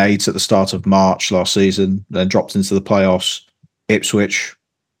 1 win in 8 at the start of March last season, then dropped into the playoffs. Ipswich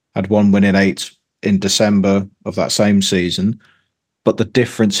had 1 win in 8 in December of that same season. But the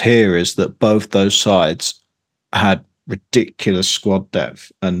difference here is that both those sides had ridiculous squad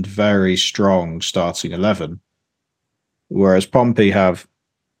depth and very strong starting 11. Whereas Pompey have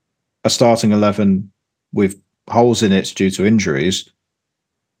a starting 11 with holes in it due to injuries.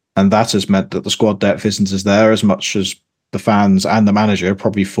 And that has meant that the squad depth isn't as there as much as the fans and the manager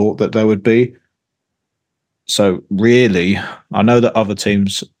probably thought that there would be. So really, I know that other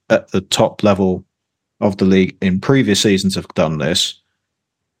teams at the top level of the league in previous seasons have done this.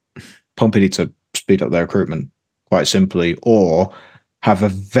 Pompey need to speed up their recruitment quite simply, or have a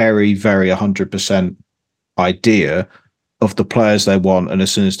very, very 100% idea of the players they want. And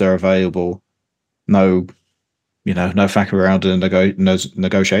as soon as they're available, no faffing around in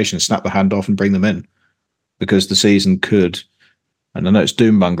negotiations, snap the hand off and bring them in, because the season could, and I know it's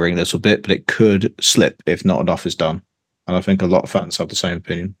doom mongering a little bit, but it could slip if not enough is done. And I think a lot of fans have the same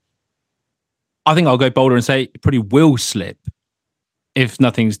opinion. I think I'll go bolder and say it probably will slip if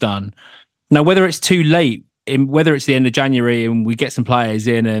nothing's done. Now, whether it's too late, whether it's the end of January and we get some players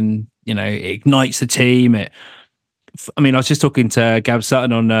in and, it ignites the team. I was just talking to Gab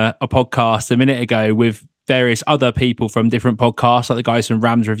Sutton on a podcast a minute ago with various other people from different podcasts, like the guys from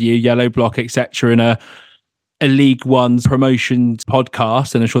Rams Review, Yellow Block, etc., and a League One's promotions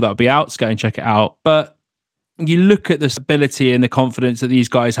podcast, and I'm sure that'll be out, so go and check it out. But you look at the stability and the confidence that these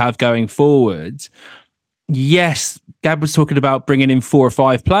guys have going forward. Yes, Gab was talking about bringing in 4 or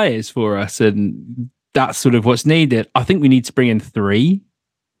 5 players for us, and that's sort of what's needed. I think we need to bring in 3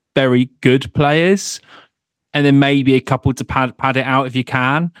 very good players, and then maybe a couple to pad it out if you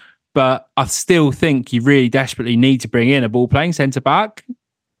can. But I still think you really desperately need to bring in a ball-playing centre-back.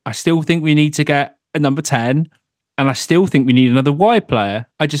 I still think we need to get a number 10, and I still think we need another wide player.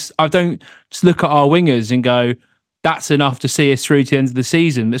 I don't just look at our wingers and go, that's enough to see us through to the end of the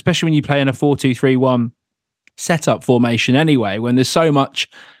season, especially when you play in a 4-2-3-1 setup formation anyway, when there's so much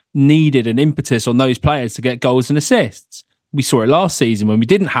needed and impetus on those players to get goals and assists. We saw it last season. When we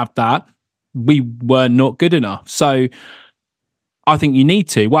didn't have that, we were not good enough. So I think you need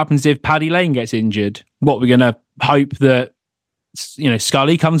to. What happens if Paddy Lane gets injured? What, we're going to hope that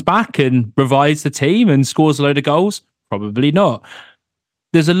Scully comes back and revives the team and scores a load of goals? Probably not.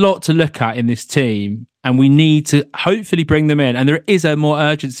 There's a lot to look at in this team, and we need to hopefully bring them in. And there is a more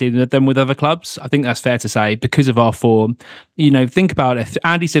urgency than with other clubs. I think that's fair to say because of our form. Think about it.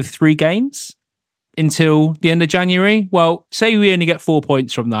 Andy said 3 games until the end of January. Well, say we only get 4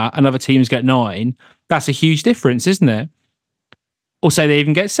 points from that and other teams get 9. That's a huge difference, isn't it? Or say they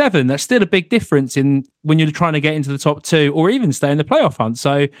even get 7. That's still a big difference in when you're trying to get into the top 2 or even stay in the playoff hunt.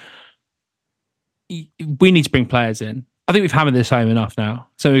 So we need to bring players in. I think we've hammered this home enough now.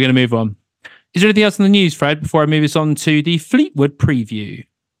 So we're going to move on. Is there anything else in the news, Fred, before I move us on to the Fleetwood preview?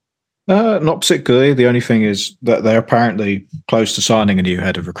 Not particularly. The only thing is that they're apparently close to signing a new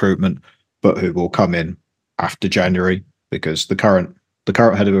head of recruitment, but who will come in after January, because the current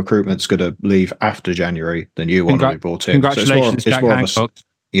head of recruitment is going to leave after January. The new one will be brought in. Congratulations, Jack Hancock.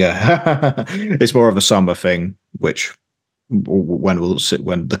 It's more of a summer thing, which when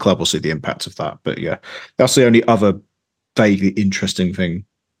the club will see the impact of that. But yeah, that's the only other vaguely interesting thing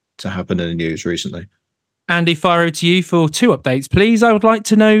to happen in the news recently. Andy, fire over to you for 2 updates, please. I would like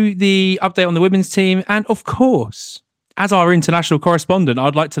to know the update on the women's team, and of course, as our international correspondent,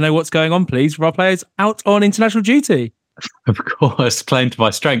 I'd like to know what's going on, please, for our players out on international duty. Of course, playing to my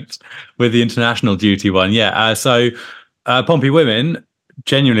strengths with the international duty one. Yeah. So Pompey women,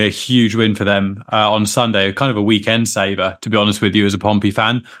 genuinely a huge win for them on Sunday, kind of a weekend saver, to be honest with you, as a Pompey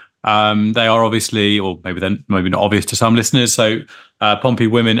fan. They are maybe not obvious to some listeners. So Pompey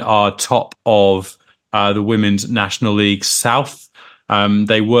women are top of the Women's National League South.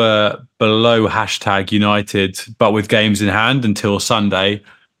 They were below #United, but with games in hand until Sunday,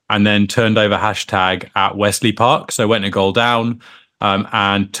 and then turned over # at Wesley Park. So went a goal down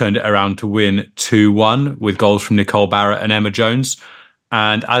and turned it around to win 2-1 with goals from Nicole Barrett and Emma Jones.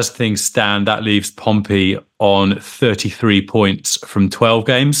 And as things stand, that leaves Pompey on 33 points from 12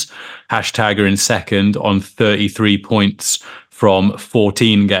 games. # are in second on 33 points from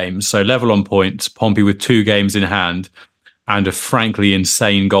 14 games. So level on points, Pompey with 2 games in hand and a frankly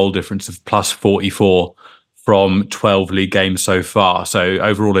insane goal difference of plus 44 from 12 league games so far. So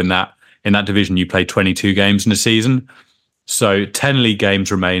overall in that division, you play 22 games in a season. So 10 league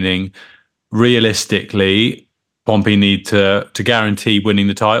games remaining. Realistically, Pompey need to guarantee winning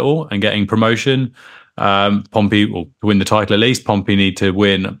the title and getting promotion. Pompey, or to win the title at least, Pompey need to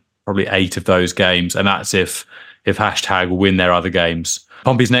win probably 8 of those games, and that's if # win their other games.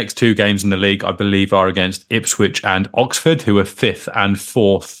 Pompey's next 2 games in the league, I believe, are against Ipswich and Oxford, who are 5th and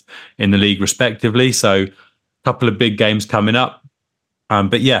 4th in the league respectively. So a couple of big games coming up.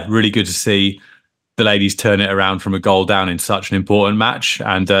 But yeah, really good to see the ladies turn it around from a goal down in such an important match,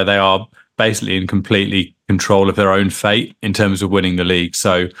 and they are basically in completely control of their own fate in terms of winning the league.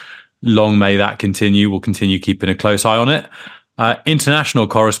 So long may that continue. We'll continue keeping a close eye on it. International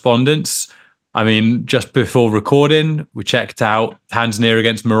correspondence. I mean, just before recording, we checked out Tanzania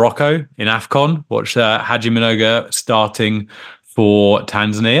against Morocco in AFCON. Watched Haji Minoga starting for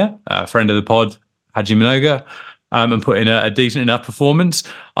Tanzania, a friend of the pod, Haji Minoga, and put in a decent enough performance.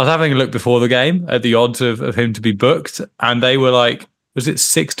 I was having a look before the game at the odds of him to be booked, and they were like, was it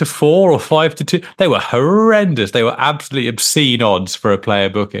 6-4 or 5-2? They were horrendous. They were absolutely obscene odds for a player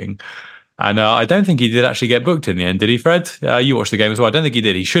booking. And I don't think he did actually get booked in the end, did he, Fred? You watched the game as well. I don't think he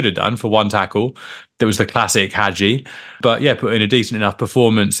did. He should have done for one tackle. That was the classic Haji. But yeah, put in a decent enough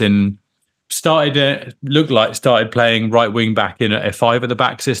performance started playing right wing back in a 5 at the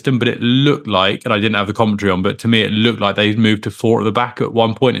back system, but it looked like, and I didn't have the commentary on, but to me it looked like they moved to 4 at the back at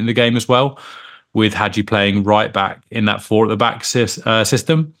one point in the game as well, with Haji playing right back in that 4 at the back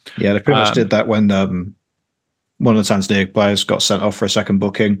system. Yeah, they pretty much did that when one of the Tanzania players got sent off for a second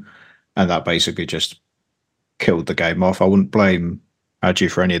booking, and that basically just killed the game off. I wouldn't blame Haji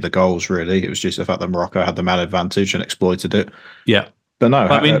for any of the goals, really. It was just the fact that Morocco had the man advantage and exploited it. Yeah. But no,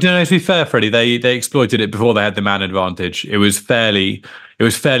 I mean, to be fair, Freddie, they exploited it before they had the man advantage. It was fairly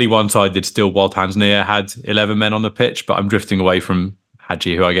one-sided still while Tanzania had 11 men on the pitch, but I'm drifting away from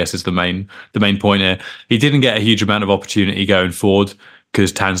Haji, who I guess is the main point here. He didn't get a huge amount of opportunity going forward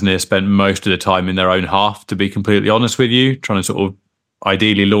because Tanzania spent most of the time in their own half, to be completely honest with you, trying to sort of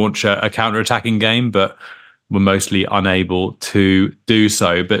ideally launch a counter-attacking game, but were mostly unable to do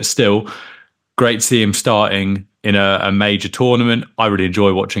so. But still, great to see him starting in a major tournament. I really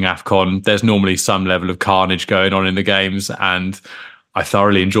enjoy watching AFCON. There's normally some level of carnage going on in the games, and I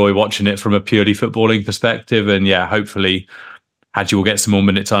thoroughly enjoy watching it from a purely footballing perspective. And yeah, hopefully Haji will get some more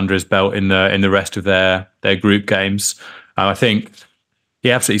minutes under his belt in the rest of their group games. I think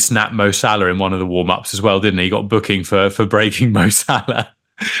he absolutely snapped Mo Salah in one of the warm-ups as well, didn't he? He got booking for breaking Mo Salah.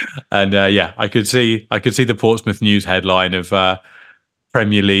 And yeah, I could see the Portsmouth News headline of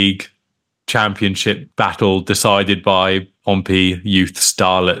Premier League Championship battle decided by Pompey Youth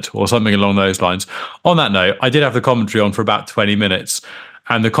Starlet or something along those lines. On that note, I did have the commentary on for about 20 minutes,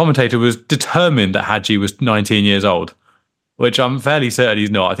 and the commentator was determined that Haji was 19 years old, which I'm fairly certain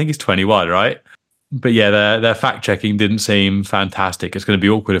he's not. I think he's 21, right? But yeah, their fact checking didn't seem fantastic. It's going to be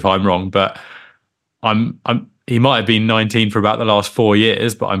awkward if I'm wrong, but he might have been 19 for about the last 4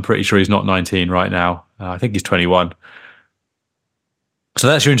 years, but I'm pretty sure he's not 19 right now. I think he's 21. So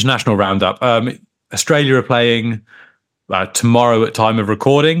that's your international roundup. Australia are playing tomorrow at time of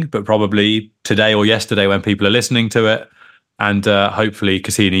recording, but probably today or yesterday when people are listening to it. And hopefully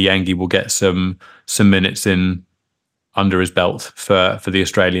Cassini Yengi will get some minutes in under his belt for the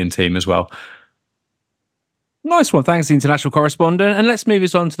Australian team as well. Nice one. Thanks, the international correspondent. And let's move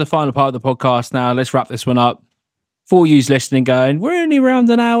us on to the final part of the podcast now. Let's wrap this one up. For you listening going, we're only around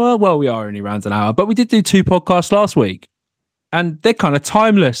an hour. Well, we are only around an hour, but we did do 2 podcasts last week. And they're kind of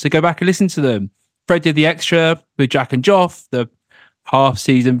timeless. So go back and listen to them. Fred did the extra with Jack and Joff, the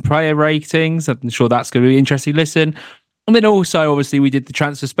half-season player ratings. I'm sure that's going to be an interesting listen. And then also, obviously, we did the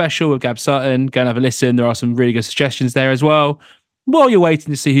transfer special with Gab Sutton. Go and have a listen. There are some really good suggestions there as well. While you're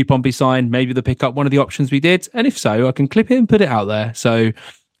waiting to see who Pompey signed, maybe they'll pick up one of the options we did. And if so, I can clip it and put it out there. So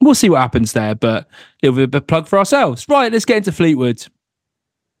we'll see what happens there. But it'll be a bit plug for ourselves. Right, let's get into Fleetwood.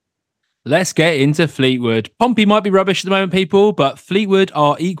 Pompey might be rubbish at the moment, people, but Fleetwood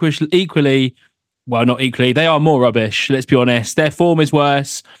are equally, well, not equally, they are more rubbish, let's be honest. Their form is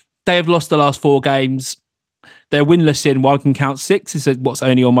worse. They have lost the last 4 games. They're winless in one can count 6. Is what's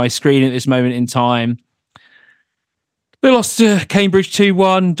only on my screen at this moment in time. They lost to Cambridge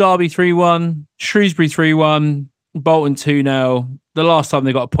 2-1, Derby 3-1, Shrewsbury 3-1, Bolton 2-0. The last time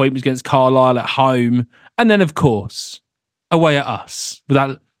they got a point was against Carlisle at home. And then, of course, away at us with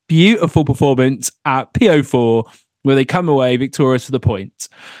that beautiful performance at PO4, where they come away victorious for the point.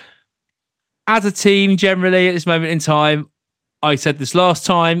 As a team, generally, at this moment in time, I said this last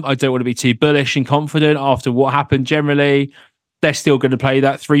time, I don't want to be too bullish and confident after what happened generally. They're still going to play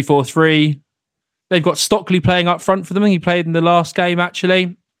that 3-4-3. They've got Stockley playing up front for them. He played in the last game,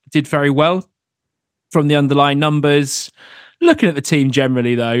 actually. Did very well from the underlying numbers. Looking at the team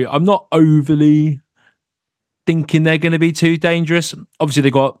generally, though, I'm not overly thinking they're going to be too dangerous. Obviously,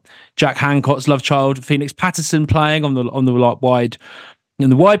 they've got Jack Hancock's love child, Phoenix Patterson, playing on the wide. In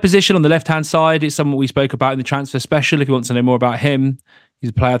the wide position on the left-hand side, it's someone we spoke about in the transfer special. If you want to know more about him,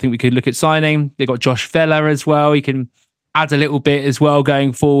 he's a player I think we could look at signing. They've got Josh Feller as well. He can add a little bit as well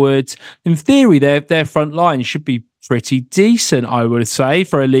going forward. In theory, their front line should be pretty decent, I would say,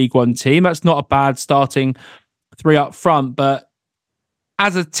 for a League One team. That's not a bad starting 3 up front, but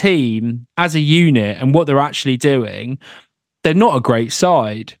as a team, as a unit, and what they're actually doing, they're not a great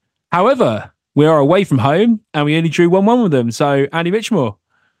side. However, we are away from home and we only drew 1-1 with them. So, Andy Mitchmore.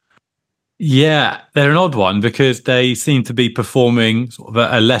 Yeah, they're an odd one because they seem to be performing sort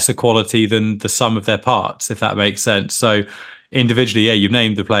of a lesser quality than the sum of their parts, if that makes sense. So individually, yeah, you've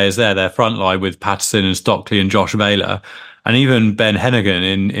named the players there. Their front line with Patterson and Stockley and Josh Baylor, and even Ben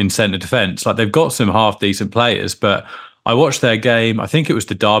Hennigan in centre defence. Like, they've got some half-decent players, but I watched their game. I think it was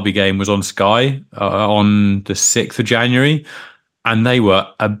the Derby game was on Sky on the 6th of January. And they were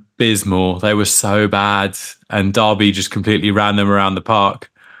abysmal. They were so bad. And Derby just completely ran them around the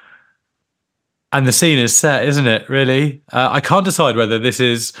park. And the scene is set, isn't it, really? I can't decide whether this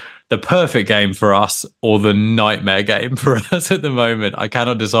is the perfect game for us or the nightmare game for us at the moment. I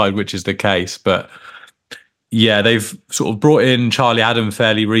cannot decide which is the case. But yeah, they've sort of brought in Charlie Adam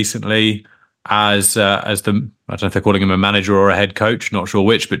fairly recently as the, I don't know if they're calling him a manager or a head coach, not sure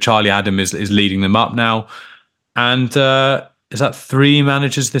which, but Charlie Adam is leading them up now. And is that 3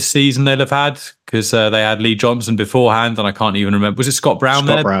 managers this season they'll have had? Because they had Lee Johnson beforehand, and I can't even remember. Was it Scott Brown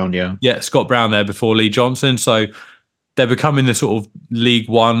there? Scott Brown, yeah. Yeah, Scott Brown there before Lee Johnson. So they're becoming the sort of League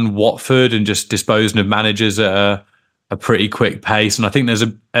One Watford and just disposing of managers at a pretty quick pace. And I think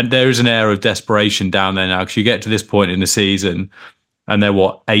there is an air of desperation down there now, because you get to this point in the season and they're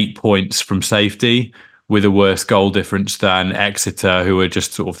 8 points from safety with a worse goal difference than Exeter, who are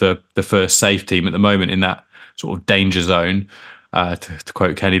just sort of the first safe team at the moment in that sort of danger zone, to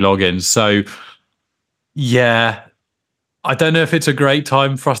quote Kenny Loggins. So, yeah, I don't know if it's a great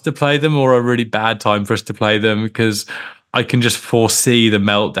time for us to play them or a really bad time for us to play them, because I can just foresee the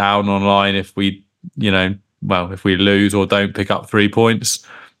meltdown online if we, if we lose or don't pick up 3 points.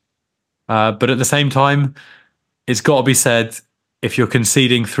 But at the same time, it's got to be said, if you're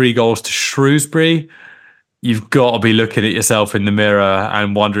conceding 3 goals to Shrewsbury, you've got to be looking at yourself in the mirror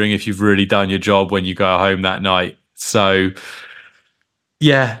and wondering if you've really done your job when you go home that night. So,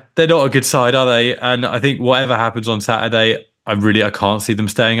 yeah, they're not a good side, are they? And I think whatever happens on Saturday, I can't see them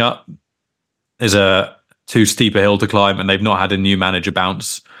staying up. There's a too steep a hill to climb, and they've not had a new manager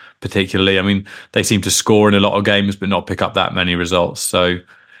bounce particularly. I mean, they seem to score in a lot of games, but not pick up that many results. So,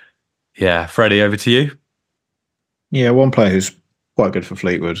 yeah, Freddie, over to you. Yeah, one player who's quite good for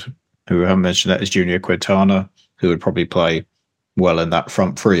Fleetwood, who we haven't mentioned, that is Junior Quintana, who would probably play well in that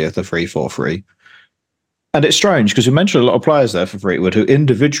front 3 of the 3-4-3. And it's strange because we mentioned a lot of players there for Fleetwood who,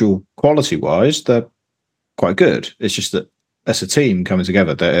 individual quality-wise, they're quite good. It's just that as a team coming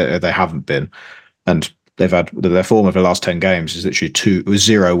together, they haven't been. And they've had their form of the last 10 games is literally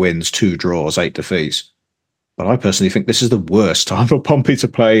 0 wins, 2 draws, 8 defeats. But I personally think this is the worst time for Pompey to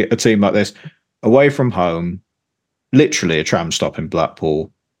play a team like this, away from home, literally a tram stop in Blackpool,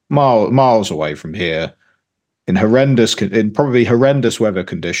 miles away from here, in probably horrendous weather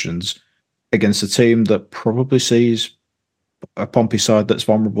conditions, against a team that probably sees a Pompey side that's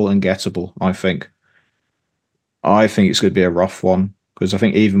vulnerable and gettable. I think it's going to be a rough one, because I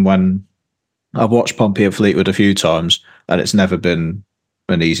think even when I've watched Pompey at Fleetwood a few times, and it's never been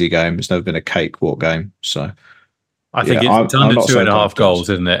an easy game. It's never been a cakewalk game. So I think it's under 2.5 goals,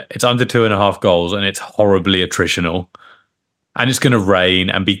 isn't it? It's under 2.5 goals, and it's horribly attritional. And it's going to rain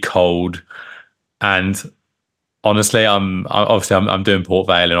and be cold. And honestly, I'm doing Port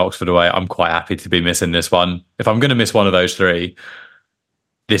Vale and Oxford away. I'm quite happy to be missing this one. If I'm going to miss one of those 3,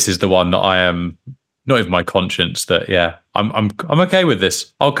 this is the one that I am, not even my conscience, that I'm okay with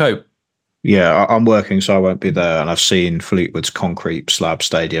this. I'll cope. Yeah, I'm working, so I won't be there. And I've seen Fleetwood's concrete slab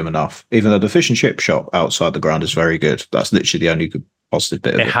stadium enough. Even though the fish and chip shop outside the ground is very good. That's literally the only good positive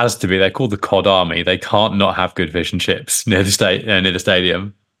bit of it. It has to be. They're called the Cod Army. They can't not have good fish and chips near the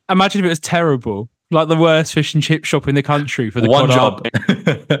stadium. Imagine if it was terrible, like the worst fish and chip shop in the country for the one Cod job.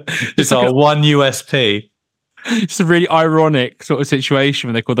 Army. It's our one USP. It's a really ironic sort of situation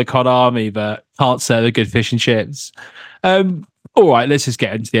when they call the Cod Army but can't serve a good fish and chips. All right, let's just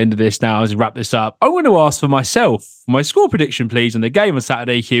get into the end of this now as we wrap this up. I want to ask for myself my score prediction, please, on the game on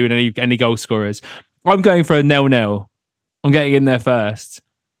Saturday, Hugh, and any goal scorers. I'm going for a 0-0. I'm getting in there first.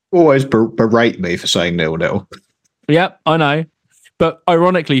 Always berate me for saying 0-0. Yep, I know. But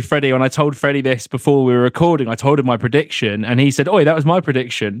ironically, Freddie, when I told Freddie this before we were recording, I told him my prediction, and he said, "Oi, that was my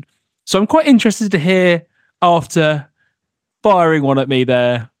prediction." So I'm quite interested to hear, after firing one at me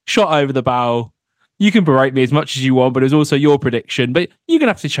there, shot over the bow. You can berate me as much as you want, but it was also your prediction. But you're going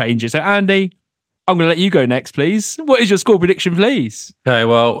to have to change it. So, Andy, I'm going to let you go next, please. What is your score prediction, please? Okay,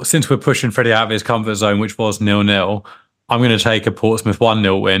 well, since we're pushing Freddie out of his comfort zone, which was 0-0, I'm going to take a Portsmouth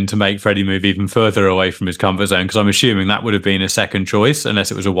 1-0 win to make Freddie move even further away from his comfort zone, because I'm assuming that would have been a second choice, unless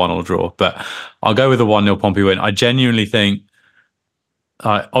it was a 1-1 draw. But I'll go with a 1-0 Pompey win. I genuinely think,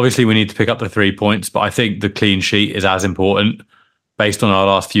 obviously, we need to pick up the 3 points, but I think the clean sheet is as important, based on our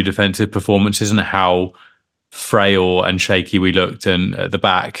last few defensive performances and how frail and shaky we looked and at the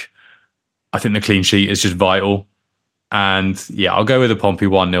back. I think the clean sheet is just vital. And yeah, I'll go with a Pompey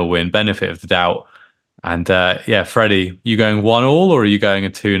 1-0 win, benefit of the doubt. And yeah, Freddie, you going 1-1 or are you going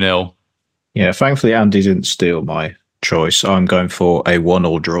a 2-0? Yeah, thankfully Andy didn't steal my choice. I'm going for a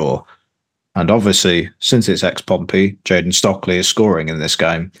 1-1 draw. And obviously, since it's ex-Pompey, Jayden Stockley is scoring in this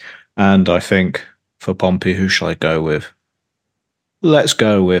game. And I think for Pompey, who shall I go with? Let's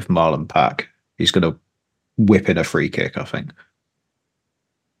go with Marlon Pack. He's going to whip in a free kick, I think.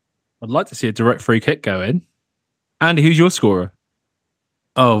 I'd like to see a direct free kick go in. Andy, who's your scorer?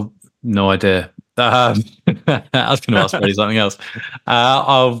 Oh, no idea. I was going to ask Freddie something else.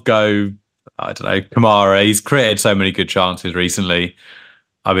 I'll go, I don't know, Kamara. He's created so many good chances recently.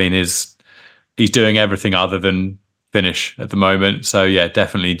 I mean, he's doing everything other than finish at the moment. So yeah,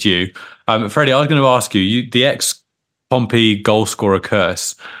 definitely due. Freddie, I was going to ask you, the ex-Pompey goal scorer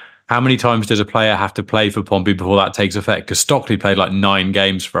curse, how many times does a player have to play for Pompey before that takes effect? Because Stockley played like 9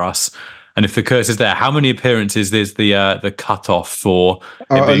 games for us. And if the curse is there, how many appearances is the cut-off for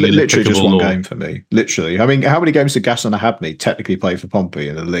it being literally just one law? game for me. Literally. I mean, how many games did Gaston Habney technically play for Pompey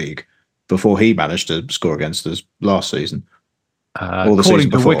in the league before he managed to score against us last season? Or the according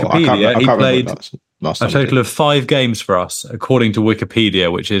season to before? Wikipedia, he played last a time total of 5 games for us, according to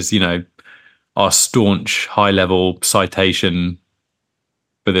Wikipedia, which is, our staunch high-level citation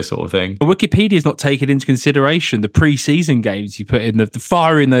for this sort of thing. But Wikipedia's not taking into consideration the pre-season games you put in, the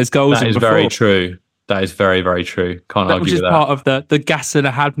firing those goals. That is very true. That is very, very true. Can't argue with that. Which is part of the Gaston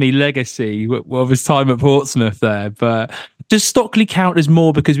Hadney legacy of his time at Portsmouth there. But does Stockley count as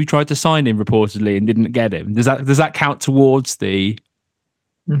more because we tried to sign him reportedly and didn't get him? Does that count towards the?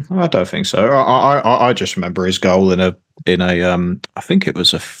 I don't think so. I just remember his goal in a I think it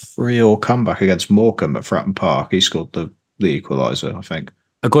was a 3-3 comeback against Morecambe at Fratton Park. He scored the equaliser, I think.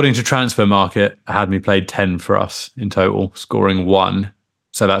 According to Transfer Market, Hadney played 10 for us in total, scoring 1.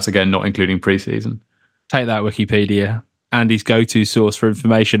 So that's, again, not including pre-season. Take that, Wikipedia. Andy's go-to source for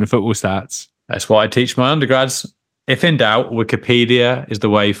information and football stats. That's what I teach my undergrads. If in doubt, Wikipedia is the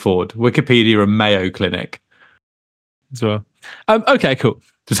way forward. Wikipedia and Mayo Clinic. As well. Okay, cool.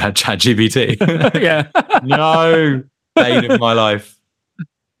 Just had ChatGPT. Yeah. No. Bane of my life.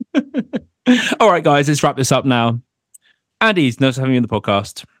 All right, guys, let's wrap this up now. Andy, it's nice having you on the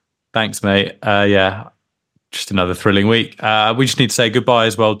podcast. Thanks, mate. Yeah, just another thrilling week. We just need to say goodbye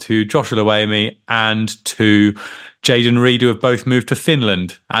as well to Joshua Lawamy and to Jayden Reid, who have both moved to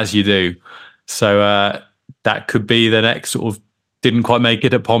Finland, as you do. So that could be the next sort of didn't quite make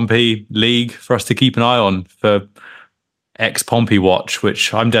it at Pompey league for us to keep an eye on for ex-Pompey watch,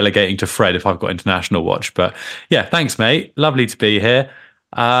 which I'm delegating to Fred if I've got international watch. But yeah, thanks, mate. Lovely to be here.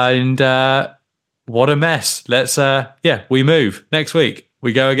 And what a mess. Let's, we move. Next week,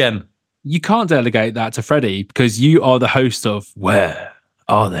 we go again. You can't delegate that to Freddie because you are the host of Where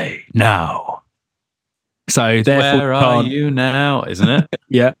Are They Now? So therefore, Where are you now, isn't it?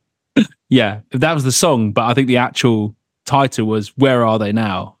 Yeah. Yeah. That was the song, but I think the actual title was Where Are They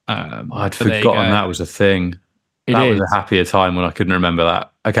Now? I'd forgotten that was a thing. That was a happier time when I couldn't remember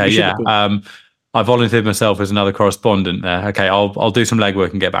that. Okay, yeah. I volunteered myself as another correspondent there. Okay, I'll do some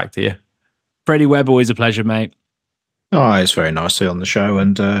legwork and get back to you. Freddie Webb, always a pleasure, mate. Oh, it's very nice to be on the show.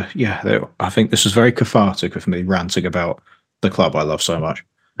 And I think this was very cathartic of me ranting about the club I love so much.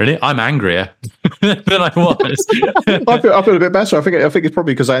 Really? I'm angrier than I was. I feel a bit better. I think it's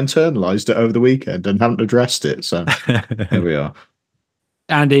probably because I internalized it over the weekend and haven't addressed it. So here we are.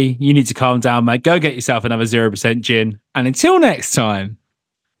 Andy, you need to calm down, mate. Go get yourself another 0% gin. And until next time,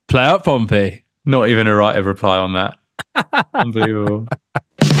 play up Pompey. Not even a right of reply on that. Unbelievable.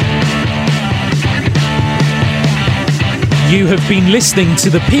 You have been listening to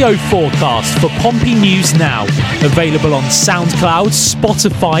the PO Forecast for Pompey News Now, available on SoundCloud,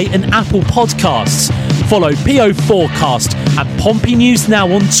 Spotify and Apple Podcasts. Follow PO Forecast and Pompey News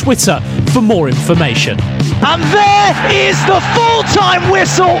Now on Twitter for more information. And there is the full-time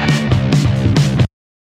whistle.